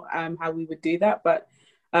not sure how we would do that, but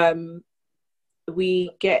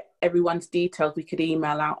we get everyone's details. We could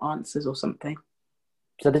email out answers or something.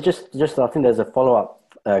 So there's just I think there's a follow-up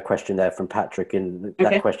question there from Patrick, and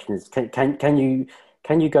that question is,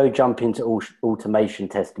 can you go jump into automation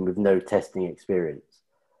testing with no testing experience?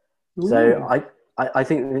 Ooh. So I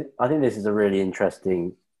think this is a really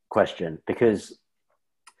interesting question, because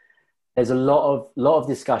there's a lot of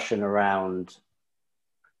discussion around,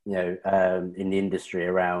 in the industry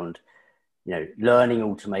around, learning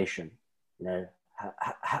automation.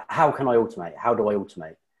 How can I automate? How do I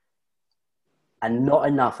automate? And not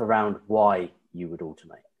enough around why you would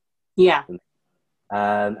automate. Yeah.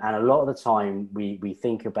 And a lot of the time we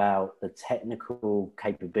think about the technical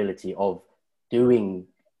capability of doing,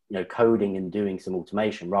 coding and doing some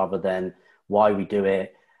automation, rather than why we do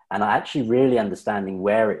it. And actually really understanding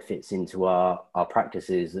where it fits into our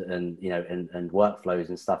practices and, and workflows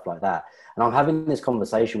and stuff like that. And I'm having this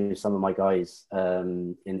conversation with some of my guys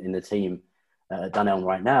in the team at Dunelm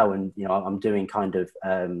right now. And, I'm doing kind of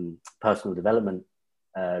personal development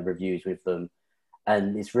reviews with them.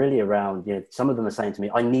 And it's really around, some of them are saying to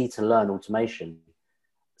me, I need to learn automation.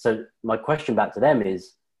 So my question back to them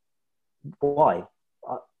is, why?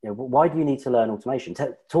 Why do you need to learn automation?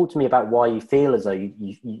 Talk to me about why you feel as though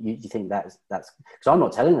you think that's because I'm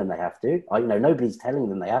not telling them they have to. Nobody's telling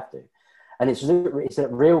them they have to. And it's a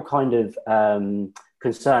real kind of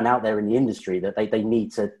concern out there in the industry that they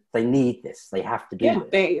need this. They have to do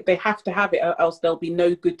this. They have to have it, or else they'll be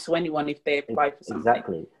no good to anyone if they apply for something.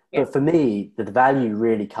 Exactly. Yeah. But for me, the value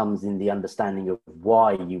really comes in the understanding of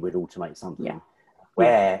why you would automate something,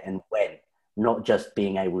 where and when, not just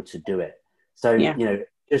being able to do it. So,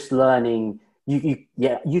 just learning,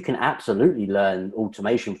 you can absolutely learn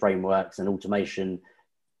automation frameworks and automation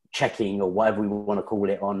checking, or whatever we want to call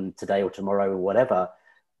it, on today or tomorrow or whatever,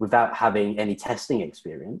 without having any testing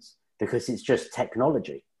experience, because it's just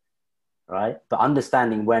technology, right? But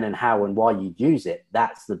understanding when and how and why you use it,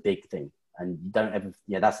 that's the big thing. And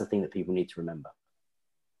that's the thing that people need to remember.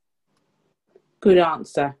 Good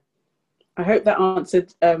answer. I hope that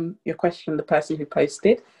answered your question, the person who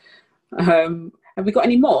posted. Have we got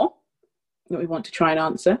any more that we want to try and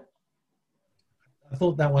answer? I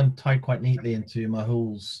thought that one tied quite neatly into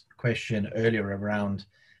Mahul's question earlier around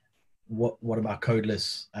what about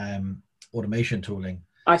codeless automation tooling?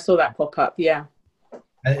 I saw that pop up, yeah.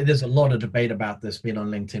 And there's a lot of debate about this being on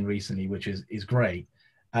LinkedIn recently, which is great.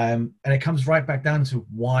 And it comes right back down to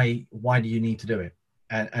why do you need to do it?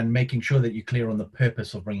 And making sure that you're clear on the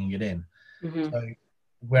purpose of bringing it in. Mm-hmm. So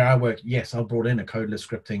where I work, yes, I brought in a codeless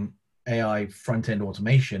scripting AI front-end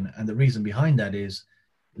automation. And the reason behind that is,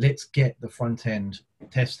 let's get the front end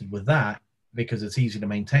tested with that, because it's easy to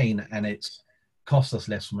maintain and it's costs us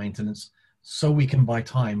less for maintenance, so we can buy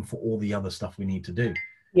time for all the other stuff we need to do.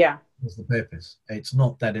 Yeah. That's the purpose. It's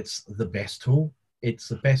not that it's the best tool. It's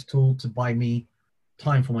the best tool to buy me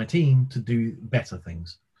time for my team to do better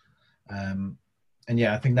things. And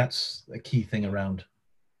I think that's a key thing around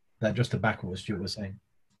that, just to back what Stuart was saying.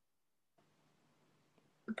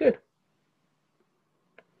 Good.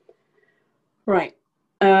 Right.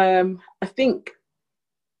 I think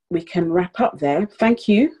we can wrap up there. Thank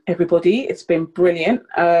you, everybody. It's been brilliant.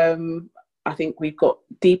 I think we've got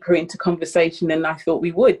deeper into conversation than I thought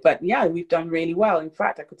we would, but yeah, we've done really well. In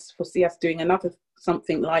fact, I could foresee us doing another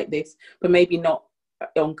something like this, but maybe not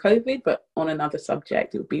on COVID, but on another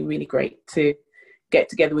subject. It would be really great to get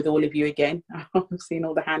together with all of you again. I've seen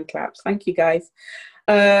all the hand claps. Thank you, guys.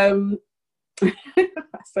 That's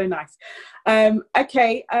so nice.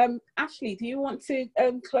 Okay, Ashley, do you want to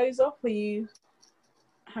close off? Are you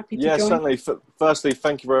happy to join? Certainly. Firstly,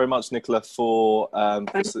 thank you very much, Nicola, for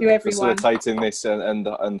facilitating this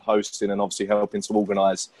and hosting, and obviously helping to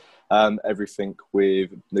organise everything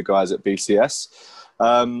with the guys at BCS.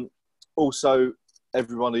 Also,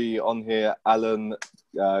 everybody on here, Alan,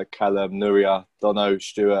 Callum, Nuria, Dono,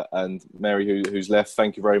 Stuart and Mary, who's left,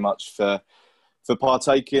 thank you very much for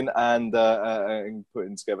partaking and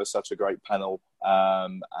putting together such a great panel.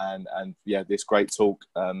 And this great talk.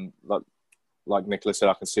 Like Nicola said,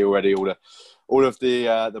 I can see already all of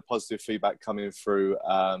the positive feedback coming through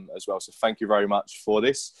as well. So thank you very much for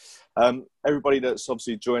this. Everybody that's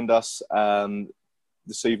obviously joined us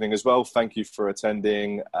this evening as well, thank you for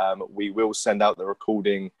attending. We will send out the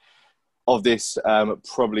recording of this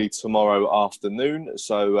probably tomorrow afternoon.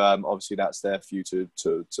 So obviously that's there for you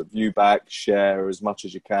to view back, share as much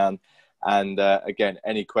as you can, And again,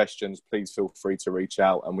 any questions, please feel free to reach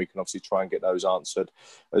out, and we can obviously try and get those answered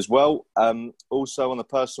as well. Also, on a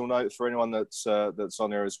personal note, for anyone that's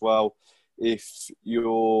on here as well, if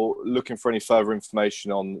you're looking for any further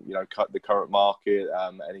information on, the current market,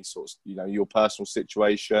 any sorts, your personal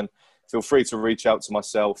situation, feel free to reach out to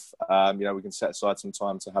myself. We can set aside some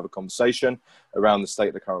time to have a conversation around the state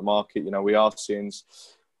of the current market. We are seeing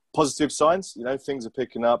positive signs. Things are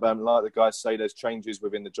picking up, and like the guys say, there's changes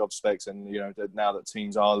within the job specs, and now that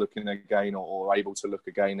teams are looking again or able to look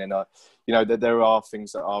again, then there are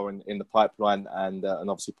things that are in the pipeline, and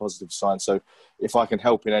obviously positive signs. So if I can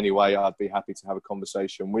help in any way, I'd be happy to have a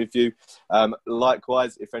conversation with you.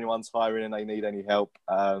 Likewise, if anyone's hiring and they need any help,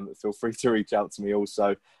 feel free to reach out to me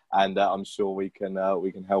also, and I'm sure we can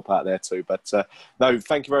help out there too. But no,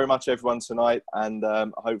 thank you very much everyone tonight, and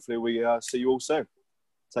hopefully we see you all soon.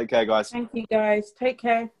 Take care, guys. Thank you, guys. Take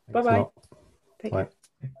care. Bye-bye. Bye.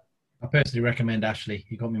 I personally recommend Ashley.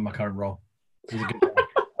 He got me my current role. He's a good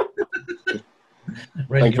guy.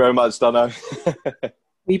 Thank you very much, Dono.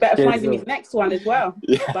 We better find him his next one as well.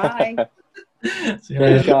 Yeah. Bye.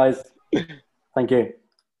 Cheers, guys. Thank you.